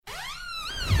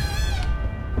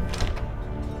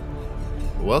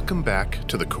Welcome back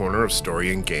to the Corner of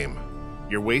Story and Game,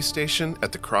 your way station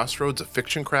at the crossroads of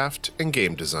fiction craft and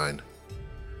game design.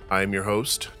 I am your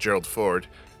host, Gerald Ford,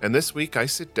 and this week I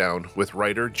sit down with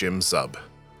writer Jim Zub.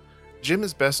 Jim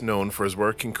is best known for his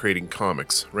work in creating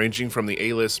comics, ranging from the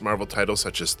A-list Marvel titles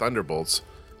such as Thunderbolts,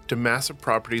 to massive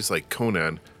properties like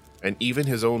Conan, and even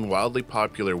his own wildly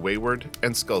popular Wayward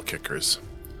and Skullkickers.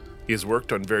 He has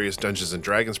worked on various Dungeons &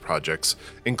 Dragons projects,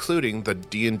 including the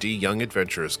D&D Young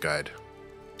Adventurers Guide.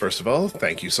 First of all,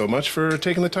 thank you so much for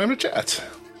taking the time to chat.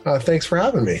 Thanks for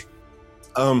having me.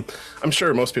 I'm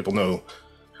sure most people know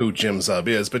who Jim Zub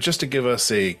is, but just to give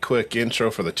us a quick intro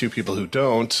for the two people who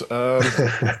don't.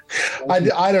 I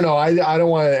don't know. I don't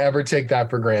want to ever take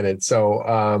that for granted. So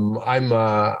I'm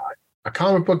a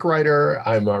comic book writer.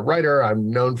 I'm a writer. I'm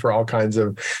known for all kinds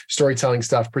of storytelling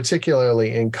stuff,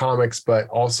 particularly in comics, but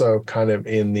also kind of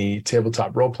in the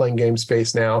tabletop role-playing game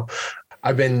space now.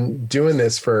 I've been doing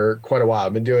this for quite a while.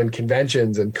 I've been doing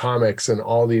conventions and comics and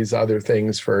all these other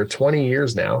things for 20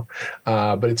 years now.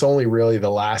 But it's only really the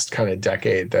last kind of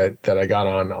decade that I got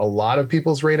on a lot of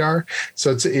people's radar.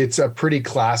 So it's a pretty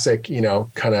classic, kind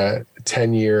of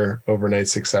 10-year overnight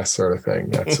success sort of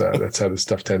thing. That's how this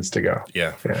stuff tends to go.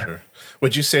 Yeah, for sure.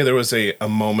 Would you say there was a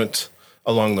moment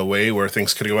along the way where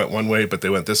things could have went one way, but they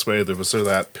went this way? Was there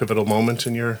that pivotal moment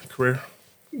in your career?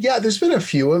 Yeah, there's been a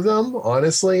few of them,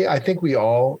 honestly. I think we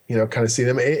all, kind of see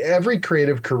them. Every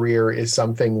creative career is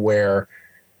something where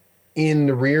in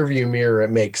the rear view mirror, it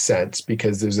makes sense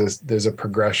because there's a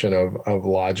progression of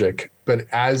logic. But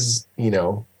as,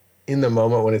 in the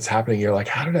moment when it's happening, you're like,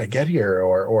 how did I get here?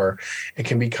 Or it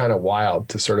can be kind of wild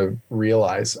to sort of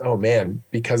realize, oh man,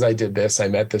 because I did this, I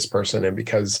met this person, and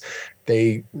because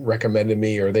they recommended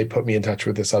me or they put me in touch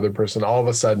with this other person, all of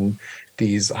a sudden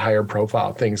these higher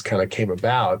profile things kind of came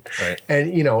about. Right.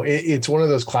 And, it's one of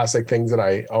those classic things that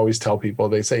I always tell people.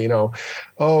 They say,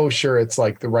 oh, sure, it's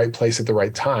like the right place at the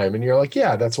right time. And you're like,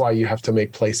 yeah, that's why you have to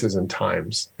make places and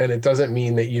times. And it doesn't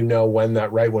mean that when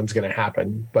that right one's going to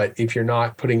happen. But if you're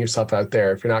not putting yourself out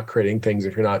there, if you're not creating things,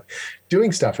 if you're not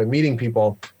doing stuff and meeting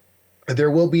people,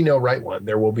 there will be no right one.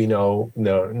 There will be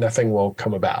nothing will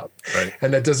come about. Right.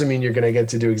 And that doesn't mean you're going to get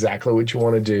to do exactly what you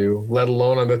want to do, let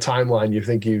alone on the timeline you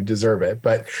think you deserve it.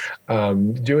 But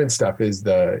doing stuff is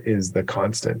the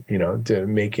constant, to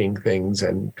making things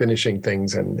and finishing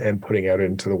things and putting out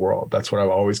into the world. That's what I've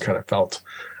always kind of felt.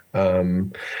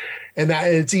 And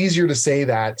that it's easier to say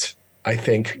that, I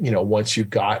think, once you've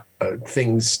got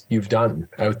things you've done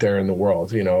out there in the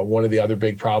world. One of the other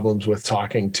big problems with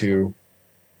talking to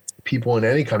people in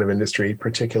any kind of industry,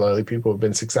 particularly people who've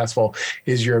been successful,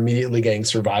 is you're immediately getting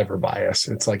survivor bias.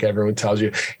 It's like everyone tells you,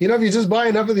 if you just buy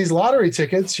enough of these lottery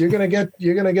tickets, you're gonna get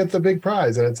the big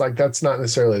prize. And it's like, that's not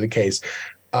necessarily the case.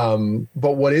 But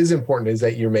what is important is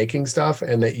that you're making stuff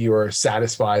and that you are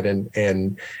satisfied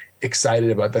and excited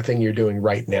about the thing you're doing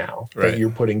right now, right. That you're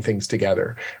putting things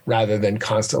together rather than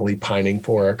constantly pining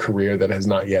for a career that has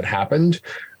not yet happened.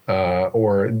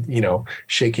 Or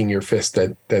shaking your fist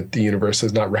that the universe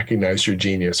has not recognized your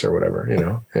genius or whatever,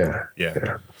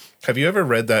 Yeah. Have you ever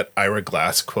read that Ira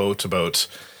Glass quote about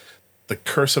the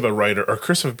curse of a writer or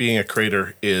curse of being a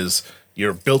creator is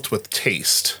you're built with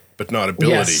taste, but not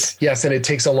ability? Yes. And it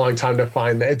takes a long time to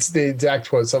find that. It's the exact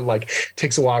quote. Something like, it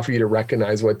takes a while for you to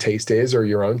recognize what taste is or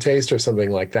your own taste or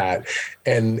something like that.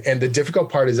 And the difficult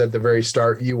part is at the very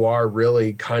start, you are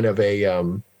really kind of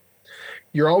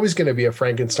you're always going to be a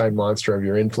Frankenstein monster of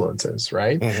your influences,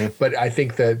 right? Mm-hmm. But I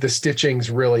think that the stitching's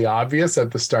really obvious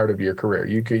at the start of your career.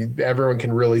 Everyone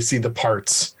can really see the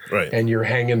parts, right? And you're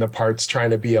hanging the parts,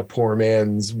 trying to be a poor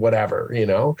man's whatever,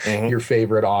 Mm-hmm. Your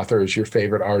favorite authors, your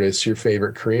favorite artists, your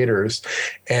favorite creators,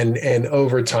 and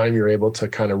over time you're able to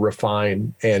kind of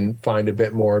refine and find a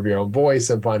bit more of your own voice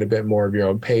and find a bit more of your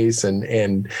own pace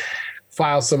and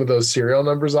file some of those serial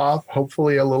numbers off,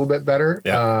 hopefully a little bit better,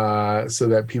 so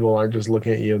that people aren't just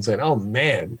looking at you and saying, "Oh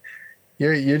man,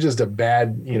 you're just a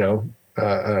bad,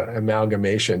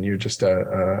 amalgamation. You're just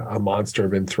a monster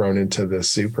been thrown into the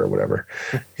soup or whatever."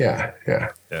 Yeah.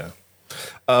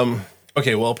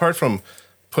 Okay. Well, apart from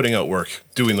putting out work,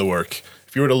 doing the work,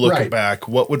 if you were to look back,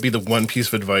 what would be the one piece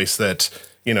of advice that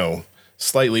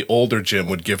slightly older Jim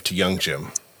would give to young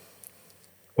Jim?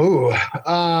 Oh,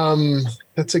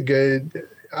 that's a good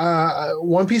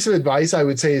one piece of advice I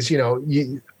would say is,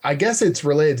 I guess it's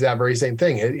related to that very same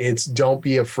thing. It's don't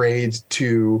be afraid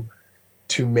to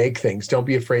make things. Don't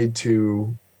be afraid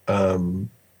to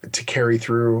carry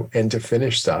through and to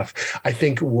finish stuff. I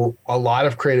think a lot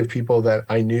of creative people that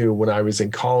I knew when I was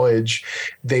in college,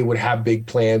 they would have big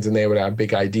plans and they would have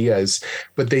big ideas,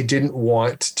 but they didn't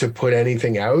want to put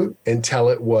anything out until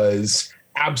it was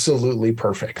absolutely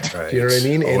perfect. Right. Do you know what I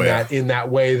mean? Oh, In that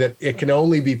way that it can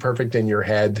only be perfect in your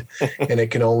head and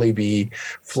it can only be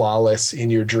flawless in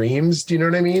your dreams. Do you know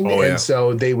what I mean? Oh, and yeah.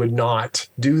 so they would not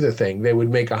do the thing. They would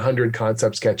make 100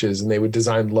 concept sketches and they would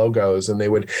design logos and they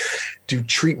would do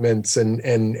treatments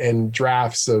and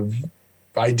drafts of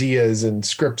ideas and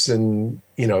scripts and,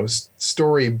 you know,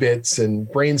 story bits and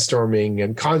brainstorming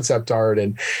and concept art.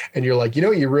 And you're like, you know,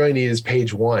 what you really need is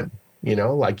page one. You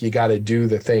know, like you got to do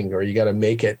the thing or you got to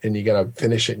make it and you got to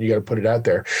finish it and you got to put it out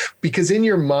there, because in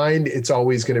your mind, it's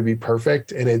always going to be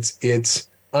perfect and it's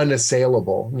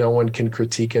unassailable. No one can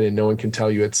critique it and no one can tell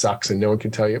you it sucks and no one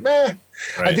can tell you, meh.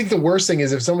 Right. I think the worst thing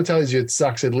is if someone tells you it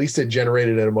sucks, at least it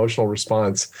generated an emotional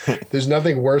response. There's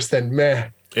nothing worse than meh.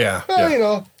 Yeah. Oh, you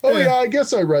know, yeah, I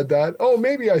guess I read that. Oh,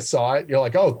 maybe I saw it. You're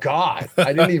like, oh, God,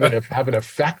 I didn't even have an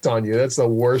effect on you. That's the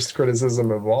worst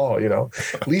criticism of all, you know.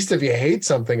 At least if you hate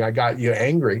something, I got you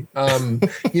angry.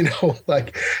 You know,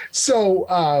 like,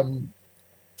 so,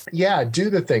 yeah,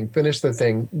 do the thing, finish the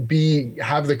thing,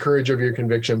 have the courage of your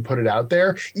conviction, put it out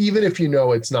there, even if you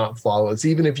know it's not flawless,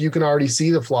 even if you can already see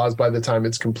the flaws by the time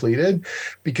it's completed,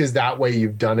 because that way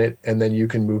you've done it and then you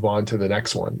can move on to the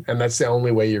next one. And that's the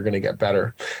only way you're going to get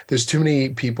better. There's too many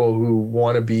people who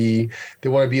want to be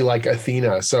like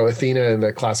Athena. So Athena in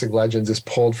the classic legends is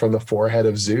pulled from the forehead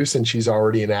of Zeus and she's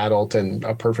already an adult and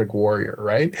a perfect warrior,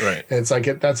 right? Right. And it's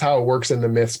like, that's how it works in the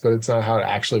myths, but it's not how it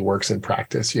actually works in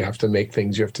practice. You have to make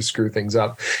things, you have to screw things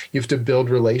up. You have to build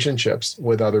relationships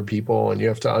with other people and you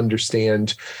have to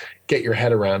understand, get your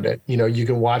head around it. You know, you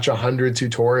can watch 100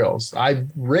 tutorials. I've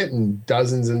written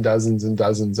dozens and dozens and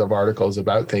dozens of articles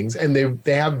about things, and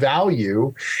they have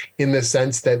value in the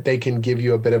sense that they can give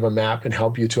you a bit of a map and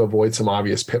help you to avoid some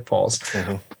obvious pitfalls.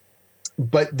 Mm-hmm.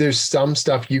 But there's some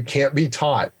stuff you can't be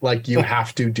taught. Like you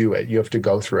have to do it. You have to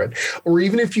go through it. Or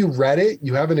even if you read it,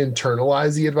 you haven't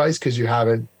internalized the advice because you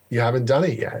haven't done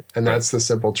it yet. And that's the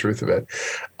simple truth of it.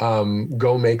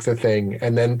 Go make the thing.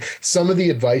 And then some of the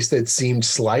advice that seemed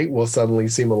slight will suddenly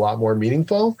seem a lot more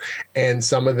meaningful. And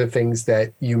some of the things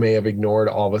that you may have ignored,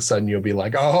 all of a sudden you'll be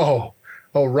like, oh,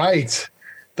 right.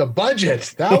 The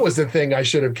budget, that was the thing I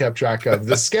should have kept track of.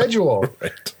 The schedule,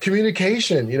 right.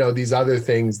 Communication, you know, these other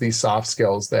things, these soft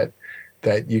skills that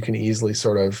you can easily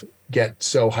sort of get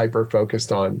so hyper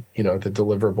focused on, you know, the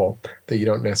deliverable that you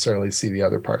don't necessarily see the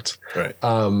other parts. Right.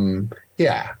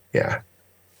 Yeah.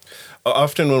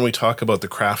 Often when we talk about the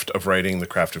craft of writing, the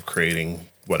craft of creating,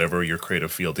 whatever your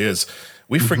creative field is,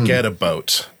 we forget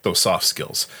about those soft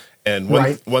skills. And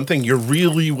one thing you're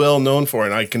really well known for,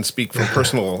 and I can speak from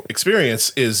personal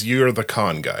experience, is you're the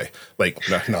con guy. Like,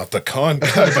 not the con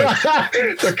guy, but...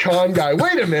 the con guy.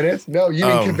 Wait a minute. No, you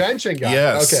mean convention guy.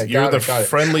 Yes, okay, you're the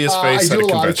friendliest face at a convention. I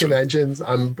do a lot of conventions.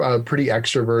 I'm pretty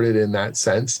extroverted in that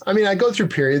sense. I mean, I go through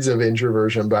periods of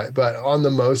introversion, but on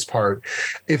the most part,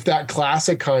 if that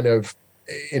classic kind of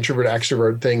introvert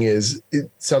extrovert thing is,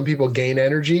 some people gain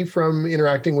energy from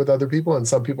interacting with other people and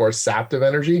some people are sapped of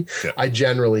energy. Yeah. I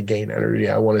generally gain energy.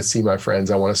 I want to see my friends.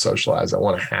 I want to socialize. I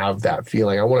want to have that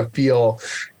feeling. I want to feel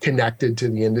connected to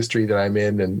the industry that I'm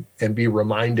in and be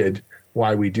reminded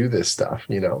why we do this stuff,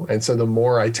 you know? And so the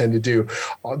more I tend to do,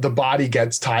 the body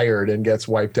gets tired and gets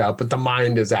wiped out, but the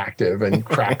mind is active and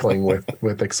crackling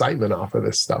with excitement off of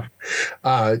this stuff.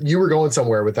 You were going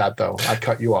somewhere with that though. I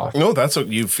cut you off. No, that's what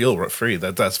you feel free.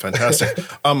 That's fantastic.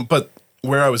 But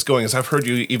where I was going is I've heard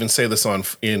you even say this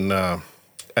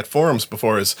at forums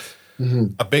before is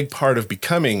a big part of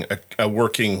becoming a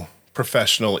working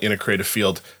professional in a creative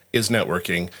field is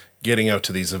networking, getting out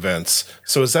to these events.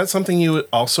 So is that something you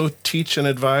also teach and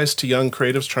advise to young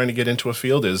creatives trying to get into a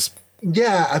field?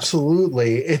 Yeah,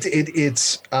 absolutely.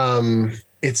 It's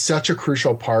such a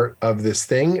crucial part of this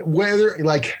thing, whether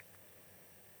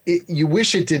you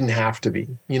wish it didn't have to be,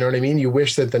 you know what I mean? You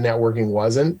wish that the networking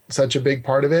wasn't such a big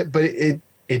part of it, but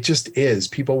it just is.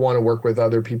 People want to work with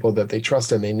other people that they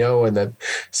trust and they know and that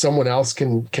someone else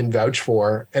can vouch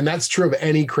for. And that's true of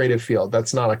any creative field.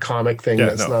 That's not a comic thing.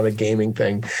 That's not a gaming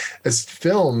thing. It's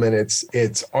film and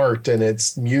it's art and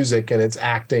it's music and it's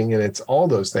acting and it's all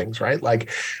those things, right? Like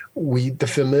the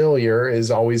familiar is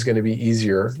always going to be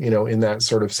easier, you know, in that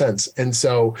sort of sense. And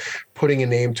so putting a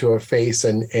name to a face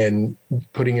and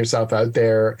putting yourself out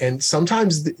there. And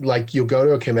sometimes like you'll go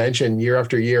to a convention year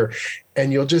after year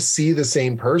and you'll just see the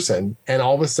same person. And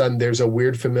all of a sudden there's a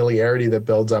weird familiarity that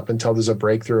builds up until there's a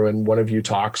breakthrough and one of you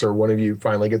talks or one of you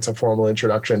finally gets a formal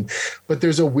introduction. But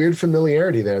there's a weird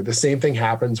familiarity there. The same thing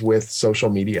happens with social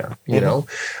media. You know,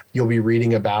 you'll be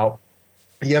reading about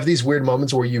you have these weird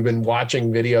moments where you've been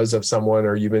watching videos of someone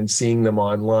or you've been seeing them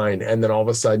online, and then all of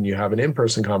a sudden you have an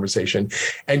in-person conversation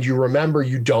and you remember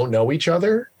you don't know each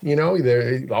other, they don't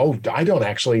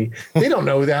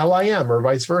know who the hell I am, or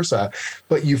vice versa,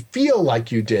 but you feel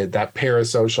like you did that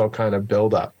parasocial kind of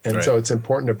buildup. And Right. so it's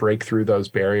important to break through those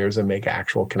barriers and make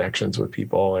actual connections with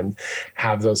people and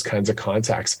have those kinds of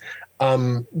contacts.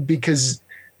 Because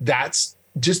that's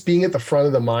just being at the front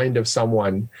of the mind of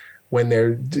someone when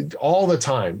they're all the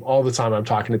time I'm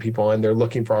talking to people and they're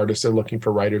looking for artists, they're looking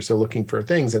for writers, they're looking for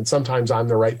things. And sometimes I'm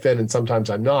the right fit and sometimes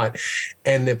I'm not.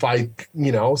 And if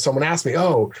someone asks me,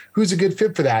 oh, who's a good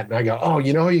fit for that? And I go, oh,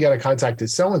 who you got to contact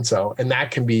is so-and-so. And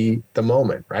that can be the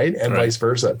moment, right? And vice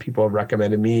versa. People have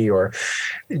recommended me, or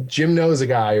Jim knows a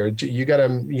guy, or you got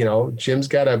Jim's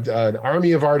got an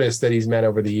army of artists that he's met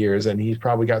over the years, and he's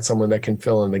probably got someone that can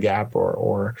fill in the gap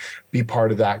or be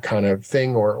part of that kind of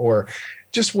thing, or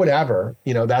just whatever.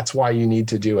 That's why you need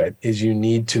to do it, is you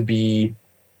need to be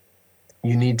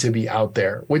out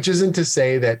there, which isn't to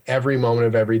say that every moment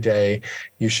of every day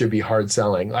you should be hard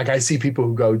selling. Like, I see people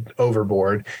who go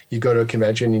overboard. You go to a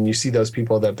convention and you see those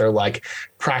people that they're like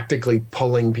practically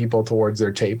pulling people towards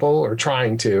their table, or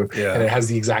trying to, and it has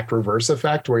the exact reverse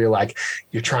effect where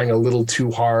you're trying a little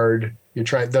too hard.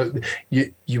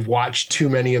 You've watched too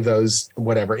many of those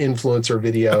whatever influencer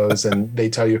videos and they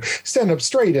tell you stand up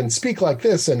straight and speak like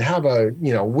this and have a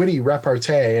witty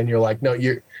repartee, and you're like, no,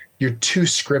 you're too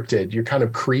scripted. You're kind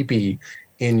of creepy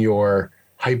in your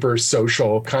hyper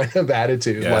social kind of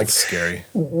attitude. Yeah, it's scary.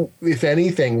 If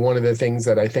anything, one of the things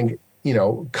that I think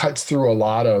cuts through a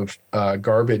lot of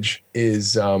garbage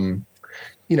is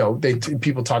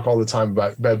people talk all the time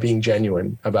about being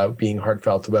genuine, about being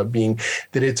heartfelt, about being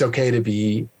that it's okay to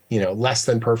be, less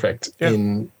than perfect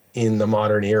in the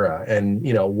modern era. And,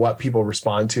 what people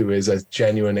respond to is a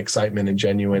genuine excitement and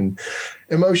genuine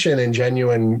emotion and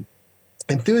genuine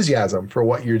enthusiasm for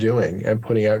what you're doing and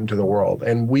putting out into the world.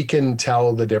 And we can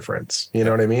tell the difference. You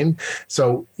know what I mean?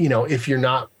 So, if you're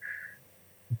not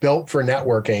built for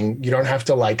networking, you don't have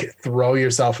to throw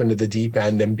yourself into the deep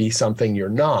end and be something you're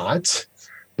not.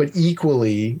 But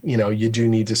equally, you do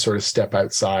need to sort of step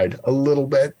outside a little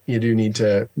bit. You do need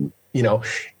to,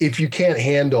 if you can't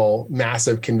handle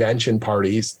massive convention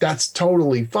parties, that's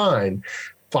totally fine.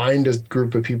 Find a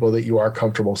group of people that you are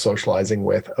comfortable socializing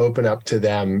with, open up to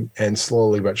them, and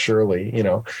slowly but surely,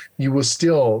 you will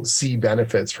still see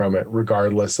benefits from it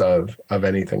regardless of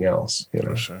anything else.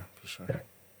 For sure. Yeah.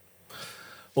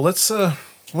 Well,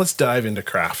 let's dive into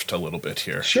craft a little bit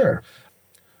here. Sure.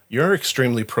 You're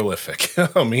extremely prolific.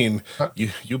 I mean,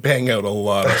 you bang out a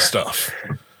lot of stuff.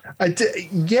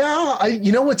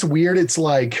 What's weird? It's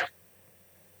like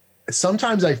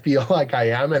sometimes I feel like I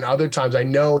am, and other times I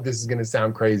know this is going to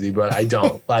sound crazy, but I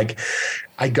don't.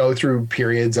 I go through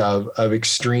periods of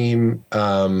extreme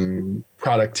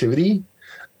productivity.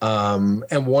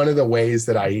 And one of the ways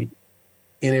that I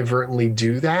inadvertently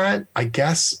do that, I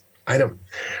guess, I'm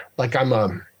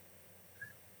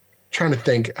trying to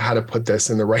think how to put this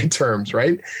in the right terms,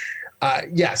 right?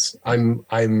 Yes, I'm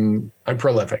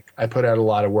prolific. I put out a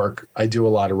lot of work. I do a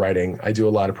lot of writing. I do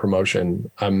a lot of promotion.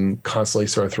 I'm constantly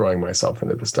sort of throwing myself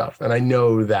into the stuff, and I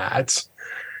know that.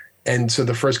 And so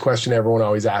the first question everyone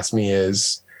always asks me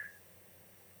is,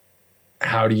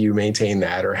 how do you maintain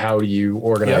that, or how do you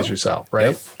organize yourself?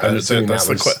 Right. Yep.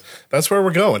 That's where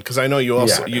we're going. Because I know you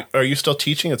also, are you still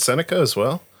teaching at Seneca as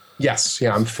well? Yes.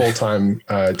 Yeah. I'm full-time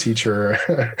teacher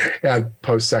at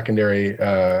post-secondary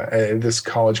at this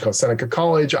college called Seneca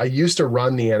College. I used to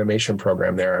run the animation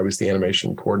program there. I was the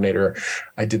animation coordinator.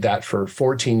 I did that for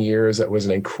 14 years. It was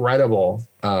an incredible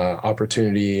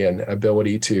opportunity and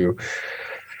ability to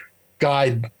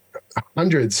guide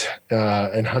hundreds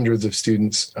and hundreds of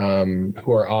students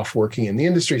who are off working in the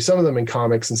industry, some of them in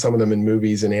comics and some of them in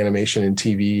movies and animation and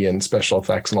TV and special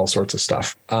effects and all sorts of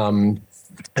stuff.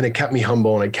 And it kept me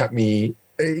humble, and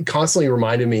it constantly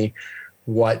reminded me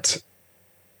what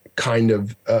kind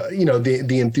of,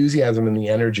 the enthusiasm and the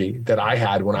energy that I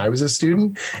had when I was a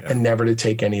student, and never to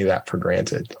take any of that for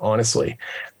granted, honestly.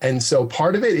 And so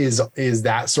part of it is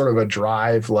that sort of a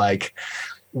drive,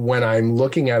 when I'm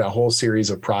looking at a whole series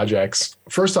of projects,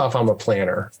 first off, I'm a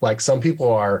planner. Like some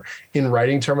people are, in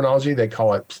writing terminology, they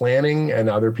call it planning, and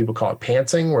other people call it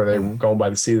pantsing, where they're going by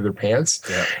the seat of their pants.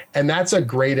 Yeah. And that's a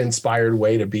great inspired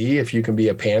way to be, if you can be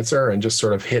a pantser and just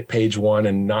sort of hit page one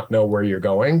and not know where you're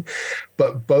going.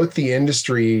 But both the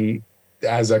industry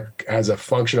as a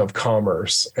function of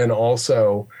commerce, and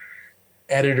also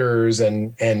editors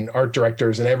and art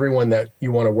directors and everyone that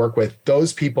you want to work with,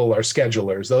 those people are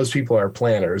schedulers, those people are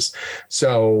planners.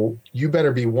 So you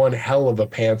better be one hell of a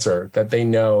pantser that they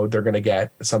know they're going to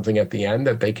get something at the end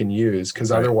that they can use,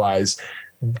 because otherwise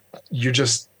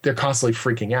they're constantly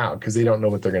freaking out because they don't know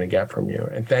what they're going to get from you.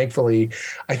 And thankfully,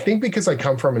 I think because I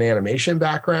come from an animation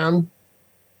background,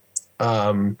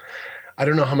 I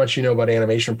don't know how much you know about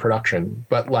animation production,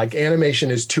 but like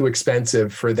animation is too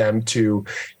expensive for them to,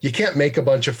 you can't make a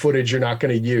bunch of footage you're not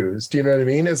going to use. Do you know what I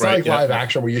mean? It's not like live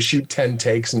action where you shoot 10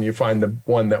 takes and you find the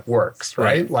one that works,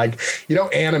 right? Like you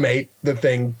don't animate the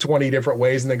thing 20 different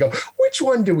ways and then go, which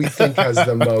one do we think has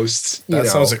the most,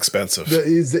 sounds expensive.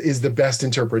 Is the best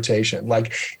interpretation.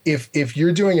 Like if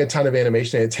you're doing a ton of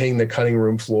animation and it's hitting the cutting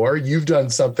room floor, you've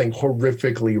done something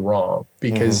horrifically wrong,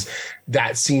 because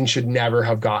that scene should never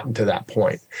have gotten to that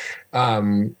point.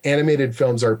 Animated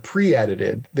films are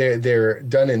pre-edited. They're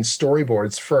done in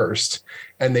storyboards first,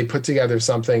 and they put together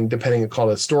something, depending on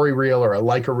called a story reel or a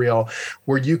Leica reel,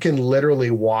 where you can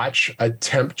literally watch a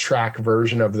temp track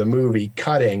version of the movie,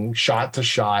 cutting shot to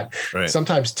shot,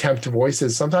 sometimes temped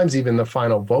voices, sometimes even the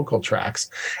final vocal tracks.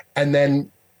 And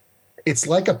then it's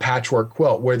like a patchwork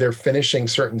quilt where they're finishing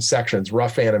certain sections,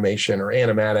 rough animation or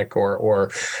animatic or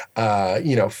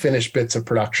finished bits of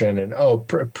production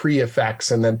and pre-effects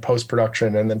and then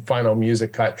post-production and then final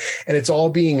music cut. And it's all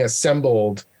being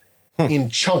assembled in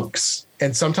chunks.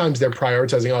 And sometimes they're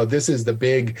prioritizing, this is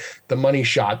the money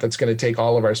shot that's going to take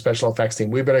all of our special effects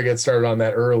team. We better get started on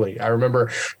that early. I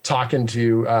remember talking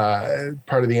to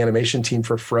part of the animation team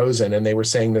for Frozen, and they were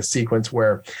saying the sequence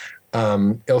where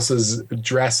Ilsa's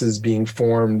dress is being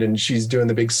formed and she's doing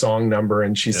the big song number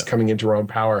and she's coming into her own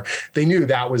power. They knew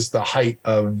that was the height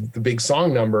of the big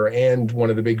song number, and one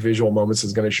of the big visual moments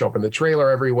is going to show up in the trailer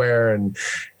everywhere, and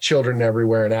children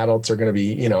everywhere and adults are going to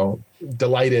be,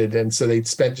 delighted. And so they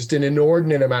spent just an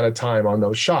inordinate amount of time on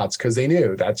those shots because they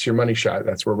knew that's your money shot.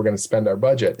 That's where we're going to spend our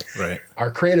budget,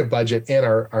 our creative budget and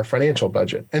our financial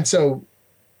budget. And so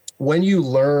when you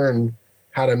learn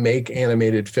how to make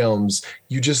animated films,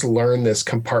 you just learn this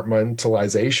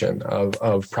compartmentalization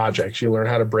of projects. You learn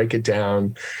how to break it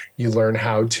down. You learn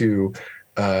how to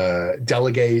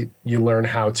delegate. You learn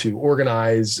how to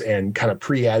organize and kind of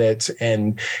pre-edit.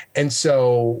 And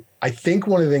so I think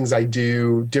one of the things I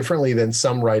do differently than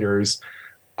some writers,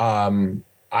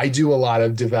 I do a lot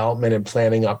of development and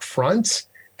planning up front,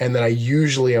 and then I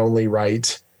usually only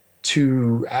write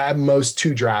at most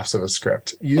two drafts of a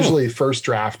script. Usually first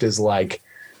draft is like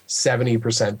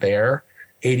 70% there,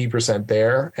 80%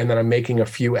 there, and then I'm making a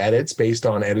few edits based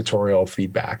on editorial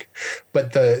feedback.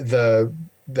 But the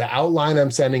outline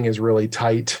I'm sending is really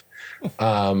tight.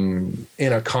 In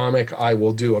a comic, I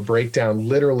will do a breakdown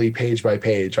literally page by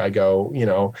page. I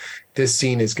go, this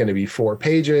scene is going to be 4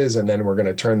 pages, and then we're going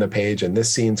to turn the page and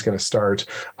this scene's going to start.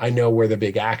 I know where the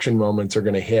big action moments are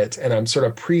going to hit, and I'm sort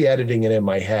of pre-editing it in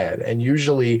my head. And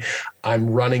usually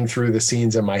I'm running through the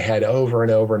scenes in my head over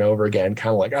and over and over again,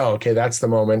 kind of like, okay, that's the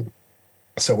moment.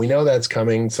 So we know that's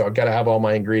coming. So I've got to have all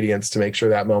my ingredients to make sure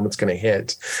that moment's going to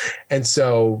hit. And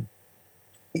so,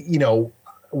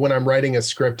 when I'm writing a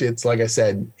script, it's like I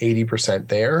said, 80%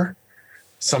 there.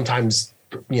 Sometimes,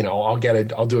 I'll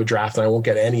do a draft and I won't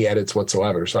get any edits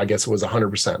whatsoever. So I guess it was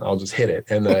 100%. I'll just hit it.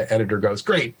 And the editor goes,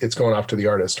 great, it's going off to the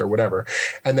artist or whatever.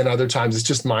 And then other times it's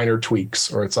just minor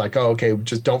tweaks, or it's like, okay,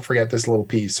 just don't forget this little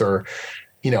piece, or,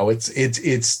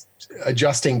 it's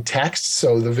adjusting text.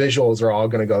 So the visuals are all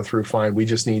going to go through fine. We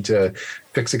just need to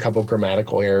fix a couple of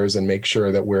grammatical errors and make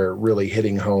sure that we're really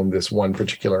hitting home this one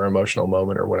particular emotional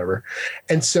moment or whatever.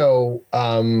 And so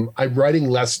I'm writing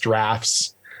less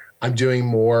drafts. I'm doing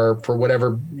more, for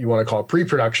whatever you want to call it,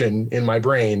 pre-production in my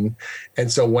brain.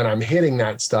 And so when I'm hitting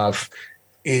that stuff,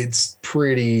 it's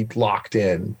pretty locked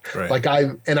in. Like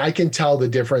I can tell the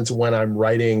difference when I'm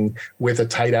writing with a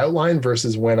tight outline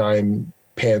versus when I'm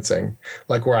pantsing,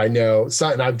 like where I know,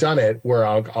 and I've done it where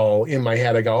I'll in my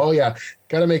head, I go, oh yeah,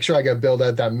 got to make sure I got to build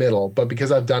out that middle. But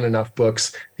because I've done enough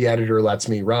books, the editor lets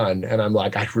me run. And I'm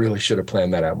like, I really should have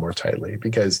planned that out more tightly,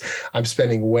 because I'm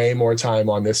spending way more time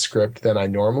on this script than I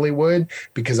normally would,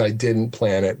 because I didn't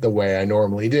plan it the way I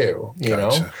normally do, you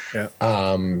know? Yeah.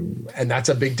 And that's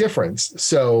a big difference.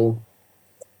 So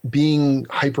being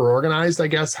hyper organized, I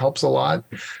guess, helps a lot.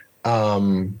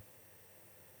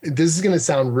 This is going to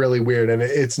sound really weird, and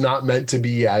it's not meant to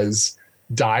be as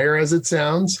dire as it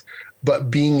sounds, but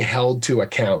being held to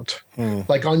account.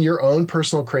 Like on your own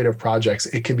personal creative projects,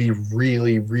 it can be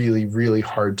really, really, really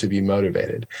hard to be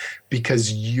motivated,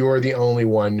 because you're the only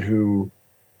one who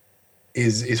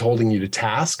is holding you to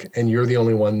task, and you're the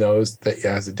only one knows that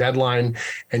has a deadline,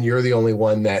 and you're the only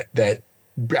one that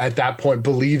at that point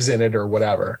believes in it or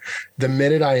whatever. The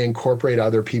minute I incorporate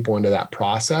other people into that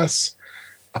process,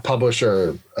 a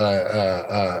publisher,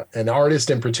 an artist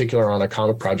in particular on a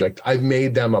comic project, I've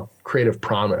made them a creative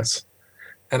promise.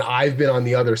 And I've been on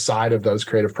the other side of those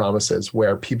creative promises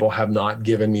where people have not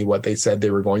given me what they said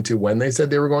they were going to when they said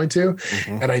they were going to.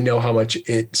 Mm-hmm. And I know how much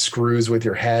it screws with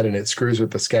your head, and it screws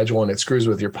with the schedule, and it screws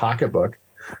with your pocketbook.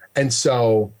 And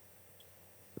so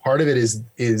part of it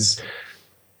is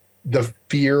the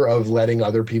fear of letting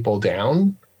other people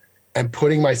down and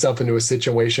putting myself into a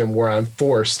situation where I'm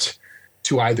forced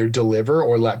to either deliver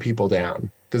or let people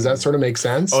down. Does that sort of make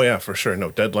sense? Oh yeah, for sure. No,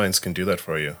 deadlines can do that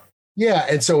for you. Yeah.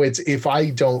 And so it's, if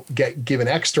I don't get given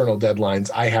external deadlines,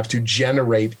 I have to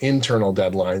generate internal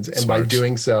deadlines. And by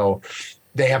doing so,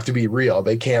 they have to be real.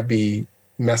 They can't be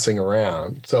messing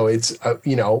around. So it's,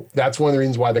 that's one of the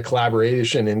reasons why the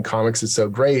collaboration in comics is so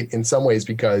great in some ways,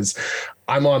 because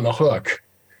I'm on the hook.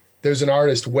 There's an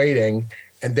artist waiting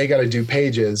and they got to do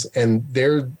pages, and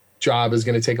their job is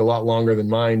going to take a lot longer than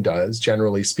mine does,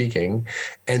 generally speaking.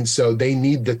 And so they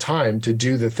need the time to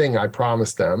do the thing I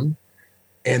promised them.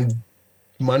 And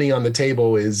money on the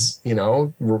table is,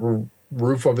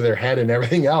 roof over their head and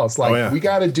everything else. Like, we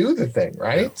got to do the thing,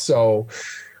 right? Yeah. So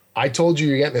I told you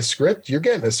you're getting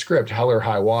a script, hell or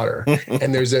high water.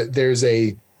 And there's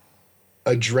a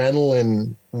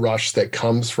adrenaline rush that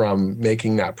comes from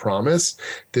making that promise.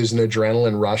 There's an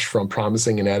adrenaline rush from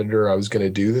promising an editor I was going to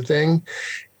do the thing.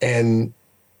 And,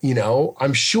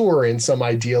 I'm sure in some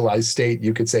idealized state,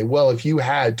 you could say, well, if you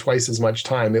had twice as much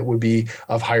time, it would be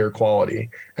of higher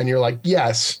quality. And you're like,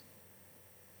 yes.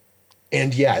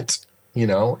 And yet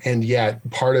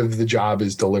part of the job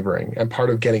is delivering, and part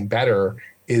of getting better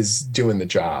is doing the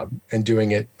job and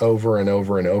doing it over and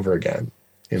over and over again,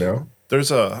 There's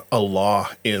a law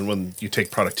in when you take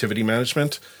productivity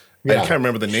management. Yeah. I can't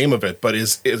remember the name of it, but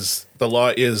is the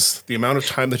law is the amount of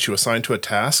time that you assign to a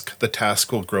task, the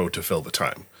task will grow to fill the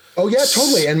time. Oh, yeah,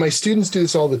 totally. And my students do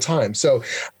this all the time. So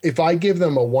if I give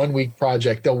them a 1-week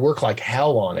project, they'll work like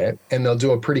hell on it and they'll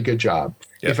do a pretty good job.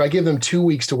 Yep. If I give them 2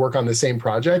 weeks to work on the same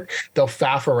project, they'll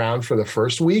faff around for the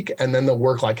first week and then they'll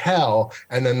work like hell.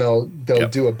 And then they'll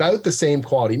do about the same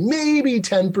quality, maybe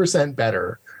 10%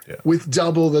 better. Yeah. With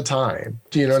double the time.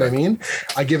 Do you know what I mean?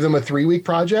 I give them a 3-week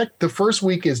project. The first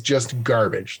week is just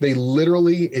garbage.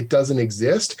 It doesn't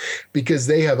exist because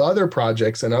they have other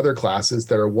projects and other classes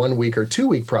that are 1 week or 2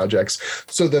 week projects.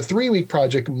 So the 3-week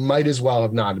project might as well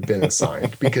have not been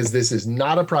assigned because this is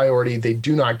not a priority. They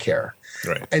do not care.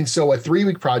 Right. And so a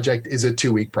 3-week project is a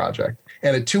 2-week project,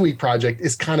 and a 2-week project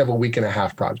is kind of a week and a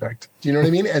half project. Do you know what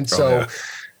I mean? And so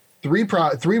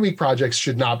 3-week projects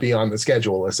should not be on the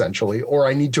schedule, essentially, or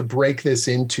I need to break this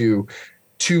into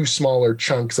 2 smaller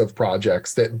chunks of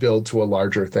projects that build to a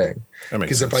larger thing.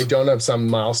 Because if I don't have some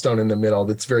milestone in the middle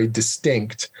that's very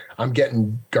distinct, I'm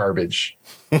getting garbage.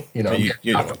 You know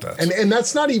what that. And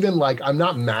that's not even like, I'm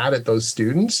not mad at those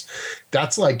students.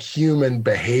 That's like human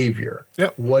behavior.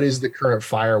 Yep. What is the current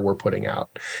fire we're putting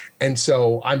out? And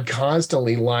so I'm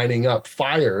constantly lining up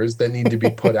fires that need to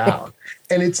be put out.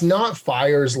 And it's not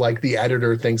fires like the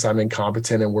editor thinks I'm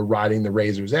incompetent and we're riding the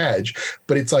razor's edge,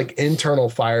 but it's like internal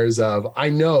fires of, I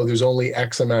know there's only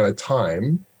X amount of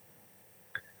time.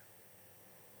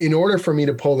 In order for me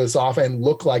to pull this off and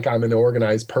look like I'm an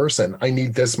organized person, I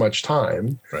need this much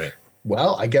time. Right.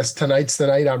 Well, I guess tonight's the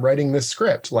night I'm writing this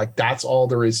script. Like, that's all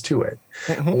there is to it.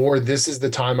 Mm-hmm. Or this is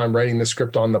the time I'm writing the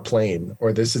script on the plane,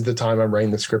 or this is the time I'm writing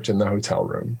the script in the hotel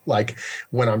room. Like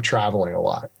when I'm traveling a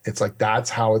lot, it's like, that's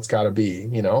how it's got to be,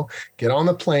 get on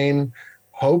the plane,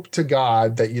 hope to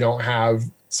God that you don't have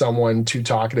someone too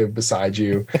talkative beside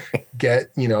you.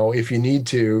 Get, if you need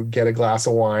to, get a glass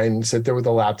of wine, sit there with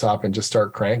a laptop and just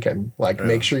start cranking.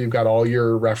 Make sure you've got all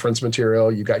your reference material,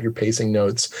 you got your pacing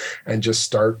notes, and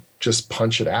just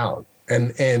punch it out.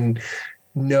 And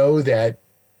know that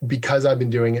because I've been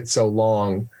doing it so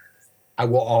long, I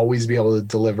will always be able to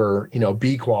deliver,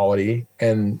 B quality.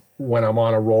 And when I'm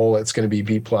on a roll, it's going to be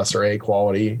B+ or A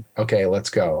quality. Okay,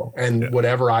 let's go. And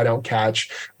whatever I don't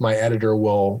catch, my editor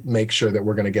will make sure that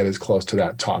we're going to get as close to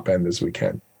that top end as we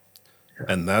can.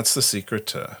 And that's the secret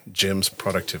to Jim's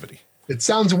productivity. It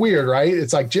sounds weird, right?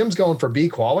 It's like Jim's going for B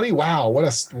quality. Wow, what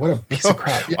a piece of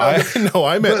crap.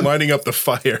 I meant lining up the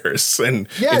fires and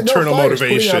internal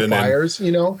motivation. Putting out fires,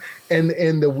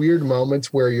 and the weird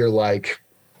moments where you're like,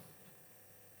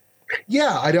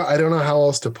 I don't know how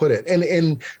else to put it.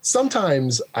 And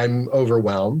sometimes I'm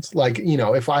overwhelmed. Like,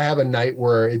 if I have a night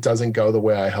where it doesn't go the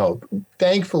way I hope,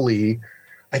 thankfully,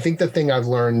 I think the thing I've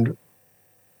learned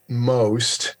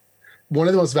most one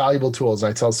of the most valuable tools, and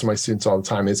I tell this to my students all the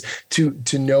time, is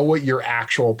to know what your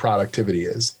actual productivity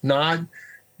is, not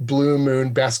blue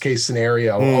moon, best case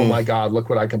scenario. Oh my God, look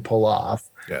what I can pull off.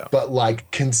 Yeah. But like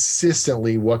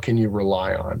consistently, what can you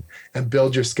rely on, and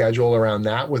build your schedule around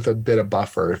that with a bit of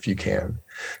buffer if you can.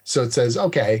 So it says,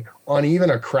 okay, on even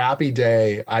a crappy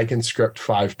day, I can script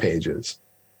 5 pages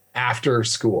after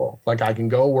school. Like I can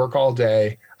go work all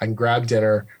day. I can grab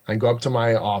dinner. I can go up to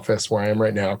my office where I am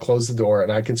right now, close the door,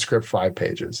 and I can script 5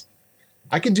 pages.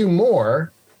 I can do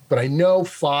more, but I know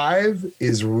 5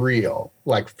 is real.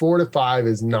 Like 4 to 5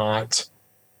 is not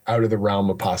out of the realm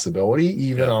of possibility.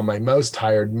 Even on my most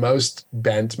tired, most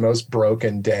bent, most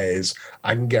broken days,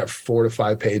 I can get 4 to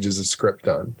 5 pages of script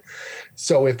done.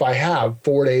 So if I have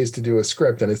 4 days to do a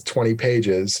script and it's 20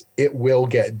 pages, it will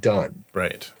get done.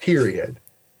 Right. Period.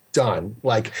 Done.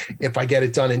 Like if I get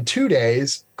it done in 2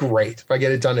 days, great. If I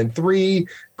get it done in 3,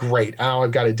 great. Oh,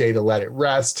 I've got a day to let it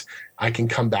rest. I can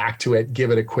come back to it, give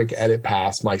it a quick edit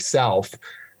pass myself,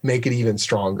 make it even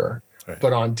stronger. Right.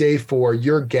 But on day 4,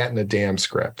 you're getting a damn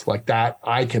script like that.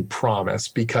 I can promise,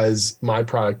 because my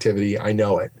productivity, I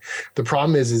know it. The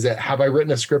problem is that have I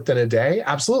written a script in a day?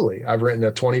 Absolutely. I've written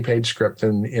a 20-page script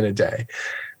in a day.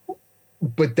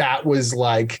 But that was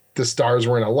like the stars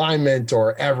were in alignment,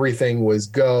 or everything was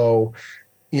go,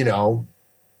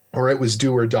 or it was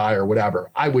do or die or whatever.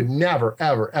 I would never,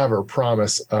 ever, ever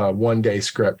promise a 1-day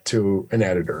script to an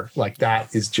editor. Like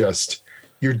that is just,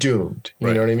 you're doomed.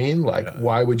 You know what I mean? Like,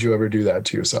 why would you ever do that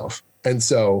to yourself? And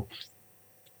so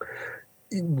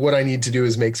what I need to do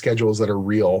is make schedules that are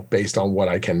real based on what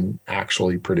I can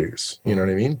actually produce. You know what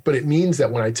I mean? But it means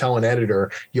that when I tell an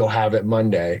editor, you'll have it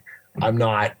Monday, I'm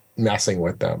not messing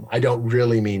with them. I don't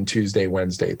really mean Tuesday,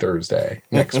 Wednesday, Thursday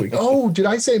next week. Oh, did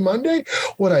I say Monday?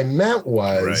 What I meant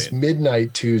was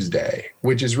midnight Tuesday,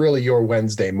 which is really your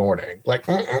Wednesday morning. Like,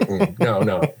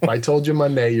 no. If I told you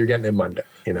Monday, you're getting it Monday.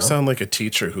 Sound like a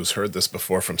teacher who's heard this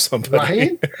before from somebody.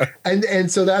 Right?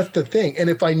 And so that's the thing. And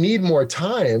if I need more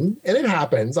time, and it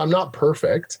happens, I'm not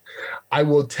perfect, I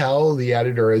will tell the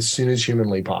editor as soon as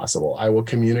humanly possible. I will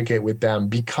communicate with them,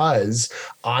 because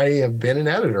I have been an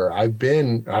editor.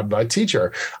 I'm a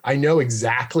teacher. I know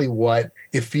exactly what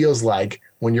it feels like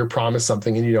when you're promised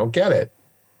something and you don't get it.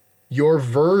 Your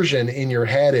version in your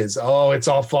head is, oh, it's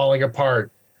all falling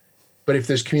apart. But if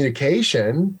there's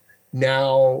communication,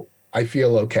 now I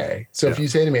feel okay. So if you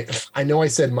say to me, I know I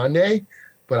said Monday,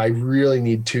 but I really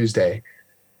need Tuesday.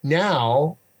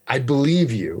 Now I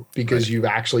believe you, because you've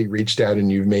actually reached out and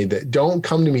you've made that. Don't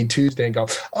come to me Tuesday and go,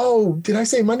 oh, did I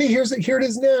say Monday? Here it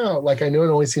is now. Like, I know it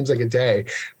only seems like a day,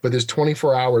 but there's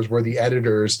 24 hours where the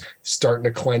editor's starting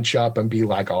to clench up and be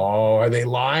like, oh, are they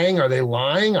lying? Are they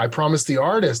lying? I promised the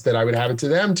artist that I would have it to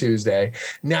them Tuesday.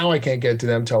 Now I can't get it to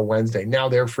them till Wednesday. Now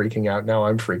they're freaking out. Now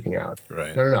I'm freaking out.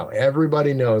 Right. No.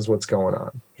 Everybody knows what's going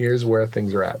on. Here's where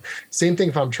things are at. Same thing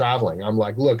if I'm traveling. I'm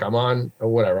like, look, I'm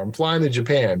flying to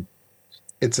Japan.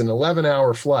 It's an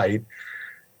 11-hour flight.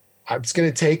 It's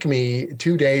going to take me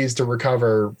 2 days to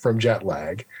recover from jet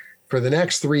lag. For the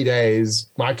next 3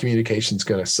 days, my communication's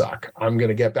going to suck. I'm going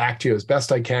to get back to you as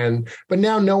best I can. But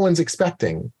now no one's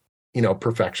expecting,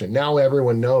 perfection. Now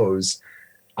everyone knows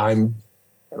I'm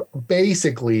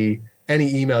basically,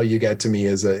 any email you get to me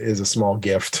is a small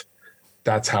gift.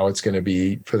 That's how it's going to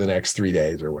be for the next 3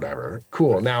 days or whatever.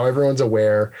 Cool. Now everyone's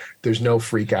aware. There's no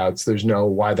freakouts. There's no,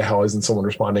 why the hell isn't someone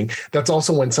responding? That's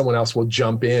also when someone else will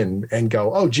jump in and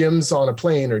go, oh, Jim's on a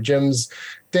plane, or Jim's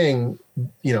thing,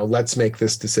 let's make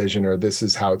this decision, or this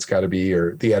is how it's got to be,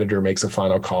 or the editor makes a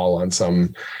final call on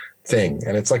some thing.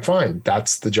 And it's like, fine,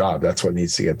 that's the job. That's what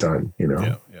needs to get done,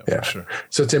 Yeah. Sure.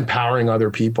 So it's empowering other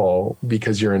people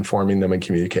because you're informing them and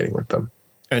communicating with them.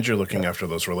 And you're looking after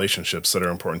those relationships that are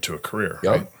important to a career.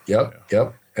 Right?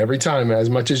 Yep. Every time, as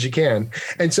much as you can.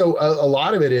 And so a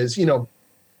lot of it is,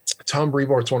 Tom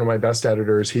Brevoort's one of my best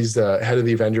editors. He's the head of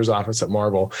the Avengers office at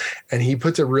Marvel. And he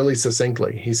puts it really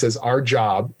succinctly. He says, our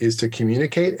job is to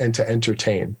communicate and to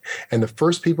entertain. And the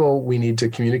first people we need to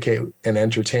communicate and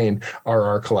entertain are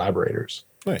our collaborators.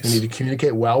 Nice. We need to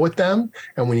communicate well with them,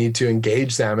 and we need to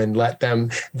engage them and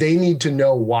they need to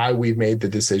know why we've made the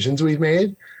decisions we've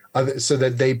made, so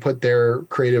that they put their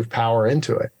creative power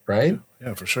into it. Right.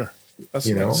 Yeah, for sure. That's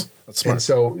smart. And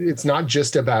so it's not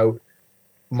just about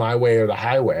my way or the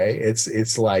highway.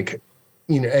 It's like,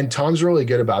 and Tom's really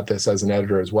good about this as an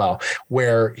editor as well,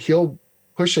 where he'll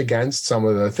push against some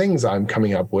of the things I'm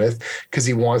coming up with because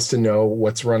he wants to know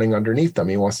what's running underneath them.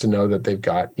 He wants to know that they've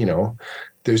got,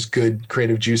 there's good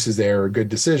creative juices there or good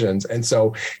decisions. And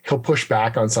so he'll push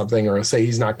back on something, or he'll say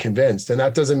he's not convinced. And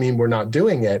that doesn't mean we're not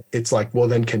doing it. It's like, well,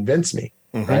 then convince me,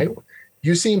 right?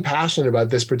 you seem passionate about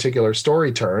this particular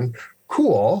story turn.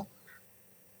 Cool.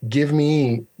 Give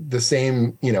me the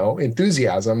same,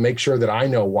 enthusiasm, make sure that I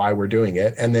know why we're doing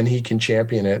it. And then he can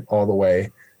champion it all the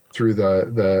way through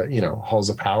the halls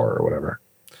of power or whatever.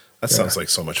 That sounds like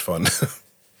so much fun.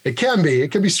 It can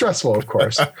be stressful, of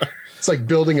course. It's like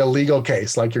building a legal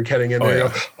case, like you're getting in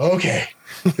there, okay,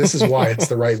 this is why it's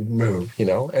the right move,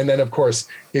 And then of course,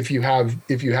 if you want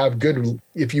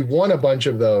a bunch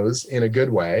of those in a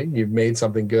good way, you've made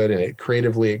something good and it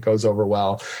creatively, it goes over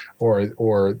well,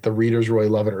 or the readers really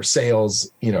love it, or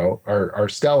sales, are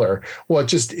stellar. Well,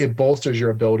 it bolsters your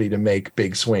ability to make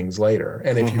big swings later.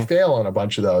 And if you fail on a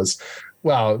bunch of those,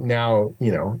 well, now,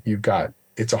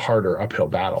 it's a harder uphill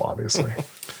battle, obviously.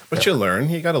 But you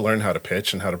got to learn how to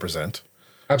pitch and how to present.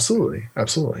 Absolutely. All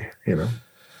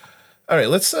right,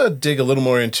 let's dig a little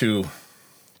more into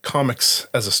comics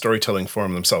as a storytelling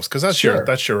form themselves, because that's your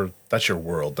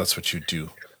world. That's what you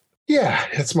do. Yeah,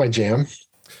 that's my jam.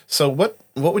 So what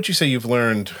would you say you've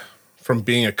learned from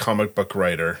being a comic book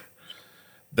writer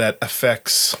that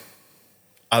affects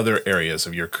other areas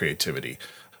of your creativity?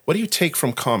 What do you take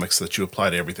from comics that you apply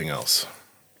to everything else?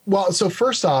 Well, so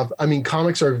first off,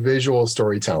 comics are visual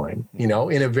storytelling, in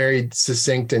a very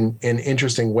succinct and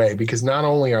interesting way, because not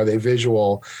only are they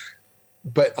visual,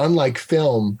 but unlike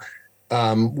film,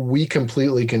 we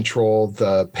completely control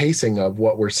the pacing of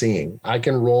what we're seeing. I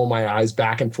can roll my eyes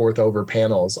back and forth over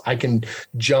panels. I can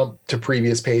jump to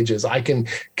previous pages. I can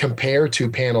compare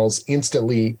two panels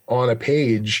instantly on a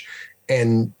page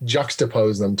and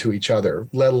juxtapose them to each other,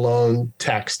 let alone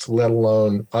text, let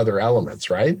alone other elements,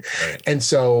 right? And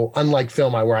so unlike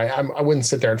film, where I wouldn't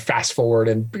sit there and fast forward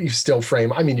and still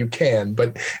frame. I mean, you can,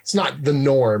 but it's not the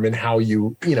norm in how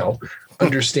you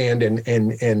understand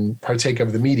and partake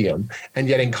of the medium. And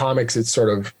yet in comics, it's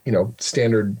sort of,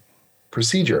 standard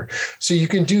procedure. So you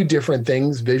can do different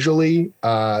things visually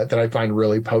that I find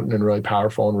really potent and really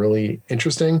powerful and really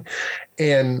interesting.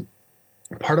 And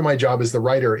part of my job as the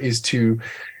writer is to,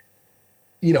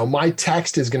 my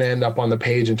text is going to end up on the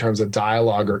page in terms of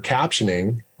dialogue or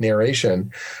captioning,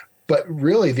 narration, but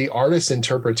really the artist's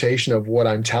interpretation of what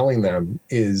I'm telling them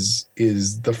is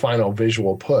the final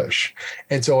visual push.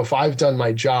 And so if I've done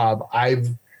my job, I've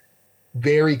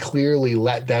very clearly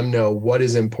let them know what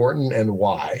is important and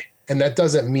why. And that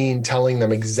doesn't mean telling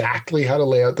them exactly how to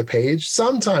lay out the page.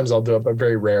 Sometimes I'll do it, but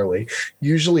very rarely.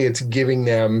 Usually it's giving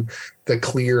them the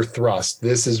clear thrust.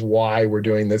 This is why we're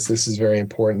doing this. This is very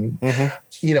important.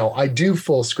 I do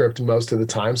full script most of the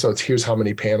time. So it's here's how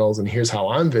many panels and here's how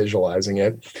I'm visualizing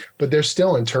it. But they're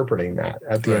still interpreting that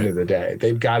at the end of the day.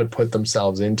 They've got to put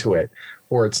themselves into it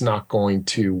or it's not going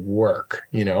to work,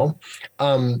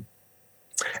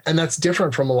 and that's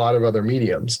different from a lot of other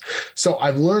mediums. So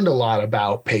I've learned a lot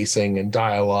about pacing and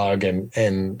dialogue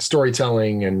and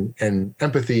storytelling and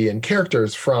empathy and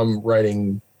characters from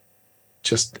writing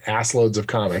just ass loads of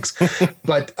comics.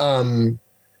 But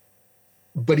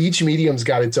each medium's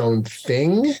got its own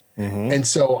thing. And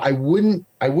so I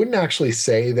wouldn't actually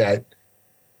say that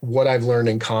what I've learned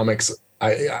in comics,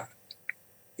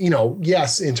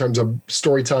 yes, in terms of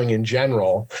storytelling in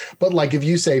general, but like if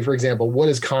you say, for example, what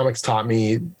has comics taught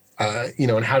me,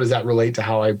 and how does that relate to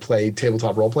how I play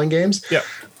tabletop role-playing games? Yeah.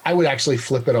 I would actually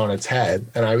flip it on its head.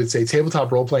 And I would say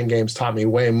tabletop role-playing games taught me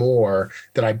way more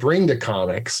that I bring to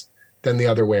comics than the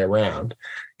other way around.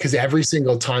 Because every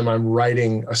single time I'm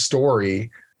writing a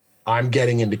story, I'm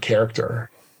getting into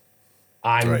character.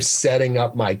 I'm setting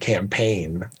up my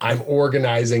campaign. I'm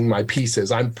organizing my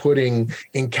pieces. I'm putting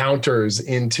encounters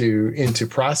into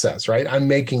process, right? I'm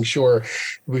making sure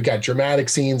we've got dramatic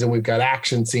scenes and we've got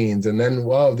action scenes. And then,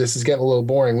 whoa, this is getting a little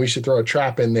boring. We should throw a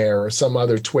trap in there or some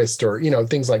other twist or,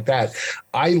 things like that.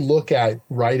 I look at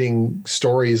writing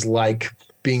stories like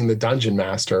being the dungeon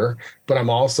master, but I'm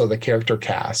also the character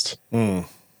cast.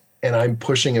 And I'm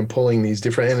pushing and pulling these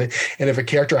different, and if a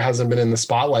character hasn't been in the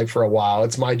spotlight for a while,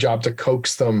 it's my job to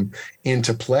coax them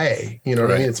into play. You know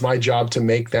what I mean? It's my job to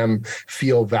make them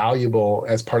feel valuable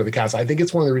as part of the cast. I think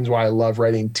it's one of the reasons why I love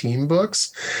writing team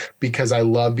books, because I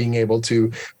love being able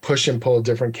to push and pull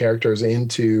different characters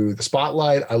into the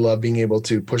spotlight. I love being able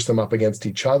to push them up against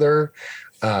each other.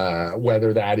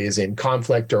 Whether that is in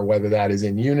conflict or whether that is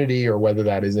in unity or whether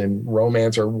that is in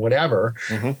romance or whatever.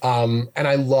 And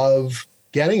I love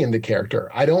getting into character.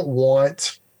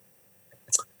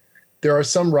 There are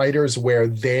some writers where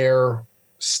their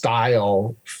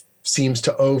style seems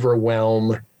to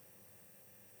overwhelm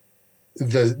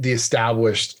the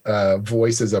established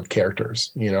voices of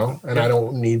characters, and I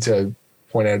don't need to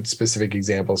point out specific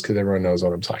examples because everyone knows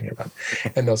what I'm talking about.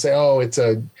 And they'll say, oh, it's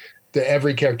a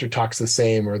every character talks the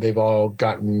same, or they've all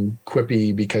gotten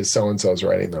quippy because so-and-so's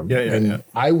writing them.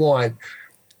 I want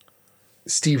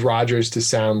Steve Rogers to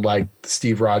sound like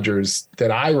Steve Rogers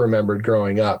that I remembered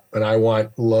growing up. And I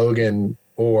want Logan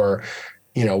or,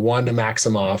 Wanda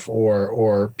Maximoff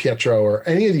or Pietro or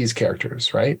any of these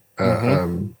characters, right?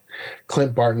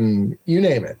 Clint Barton, you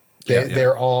name it.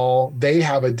 They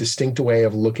have a distinct way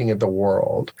of looking at the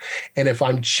world. And if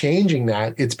I'm changing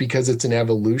that, it's because it's an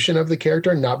evolution of the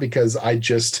character, not because I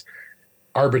just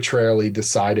arbitrarily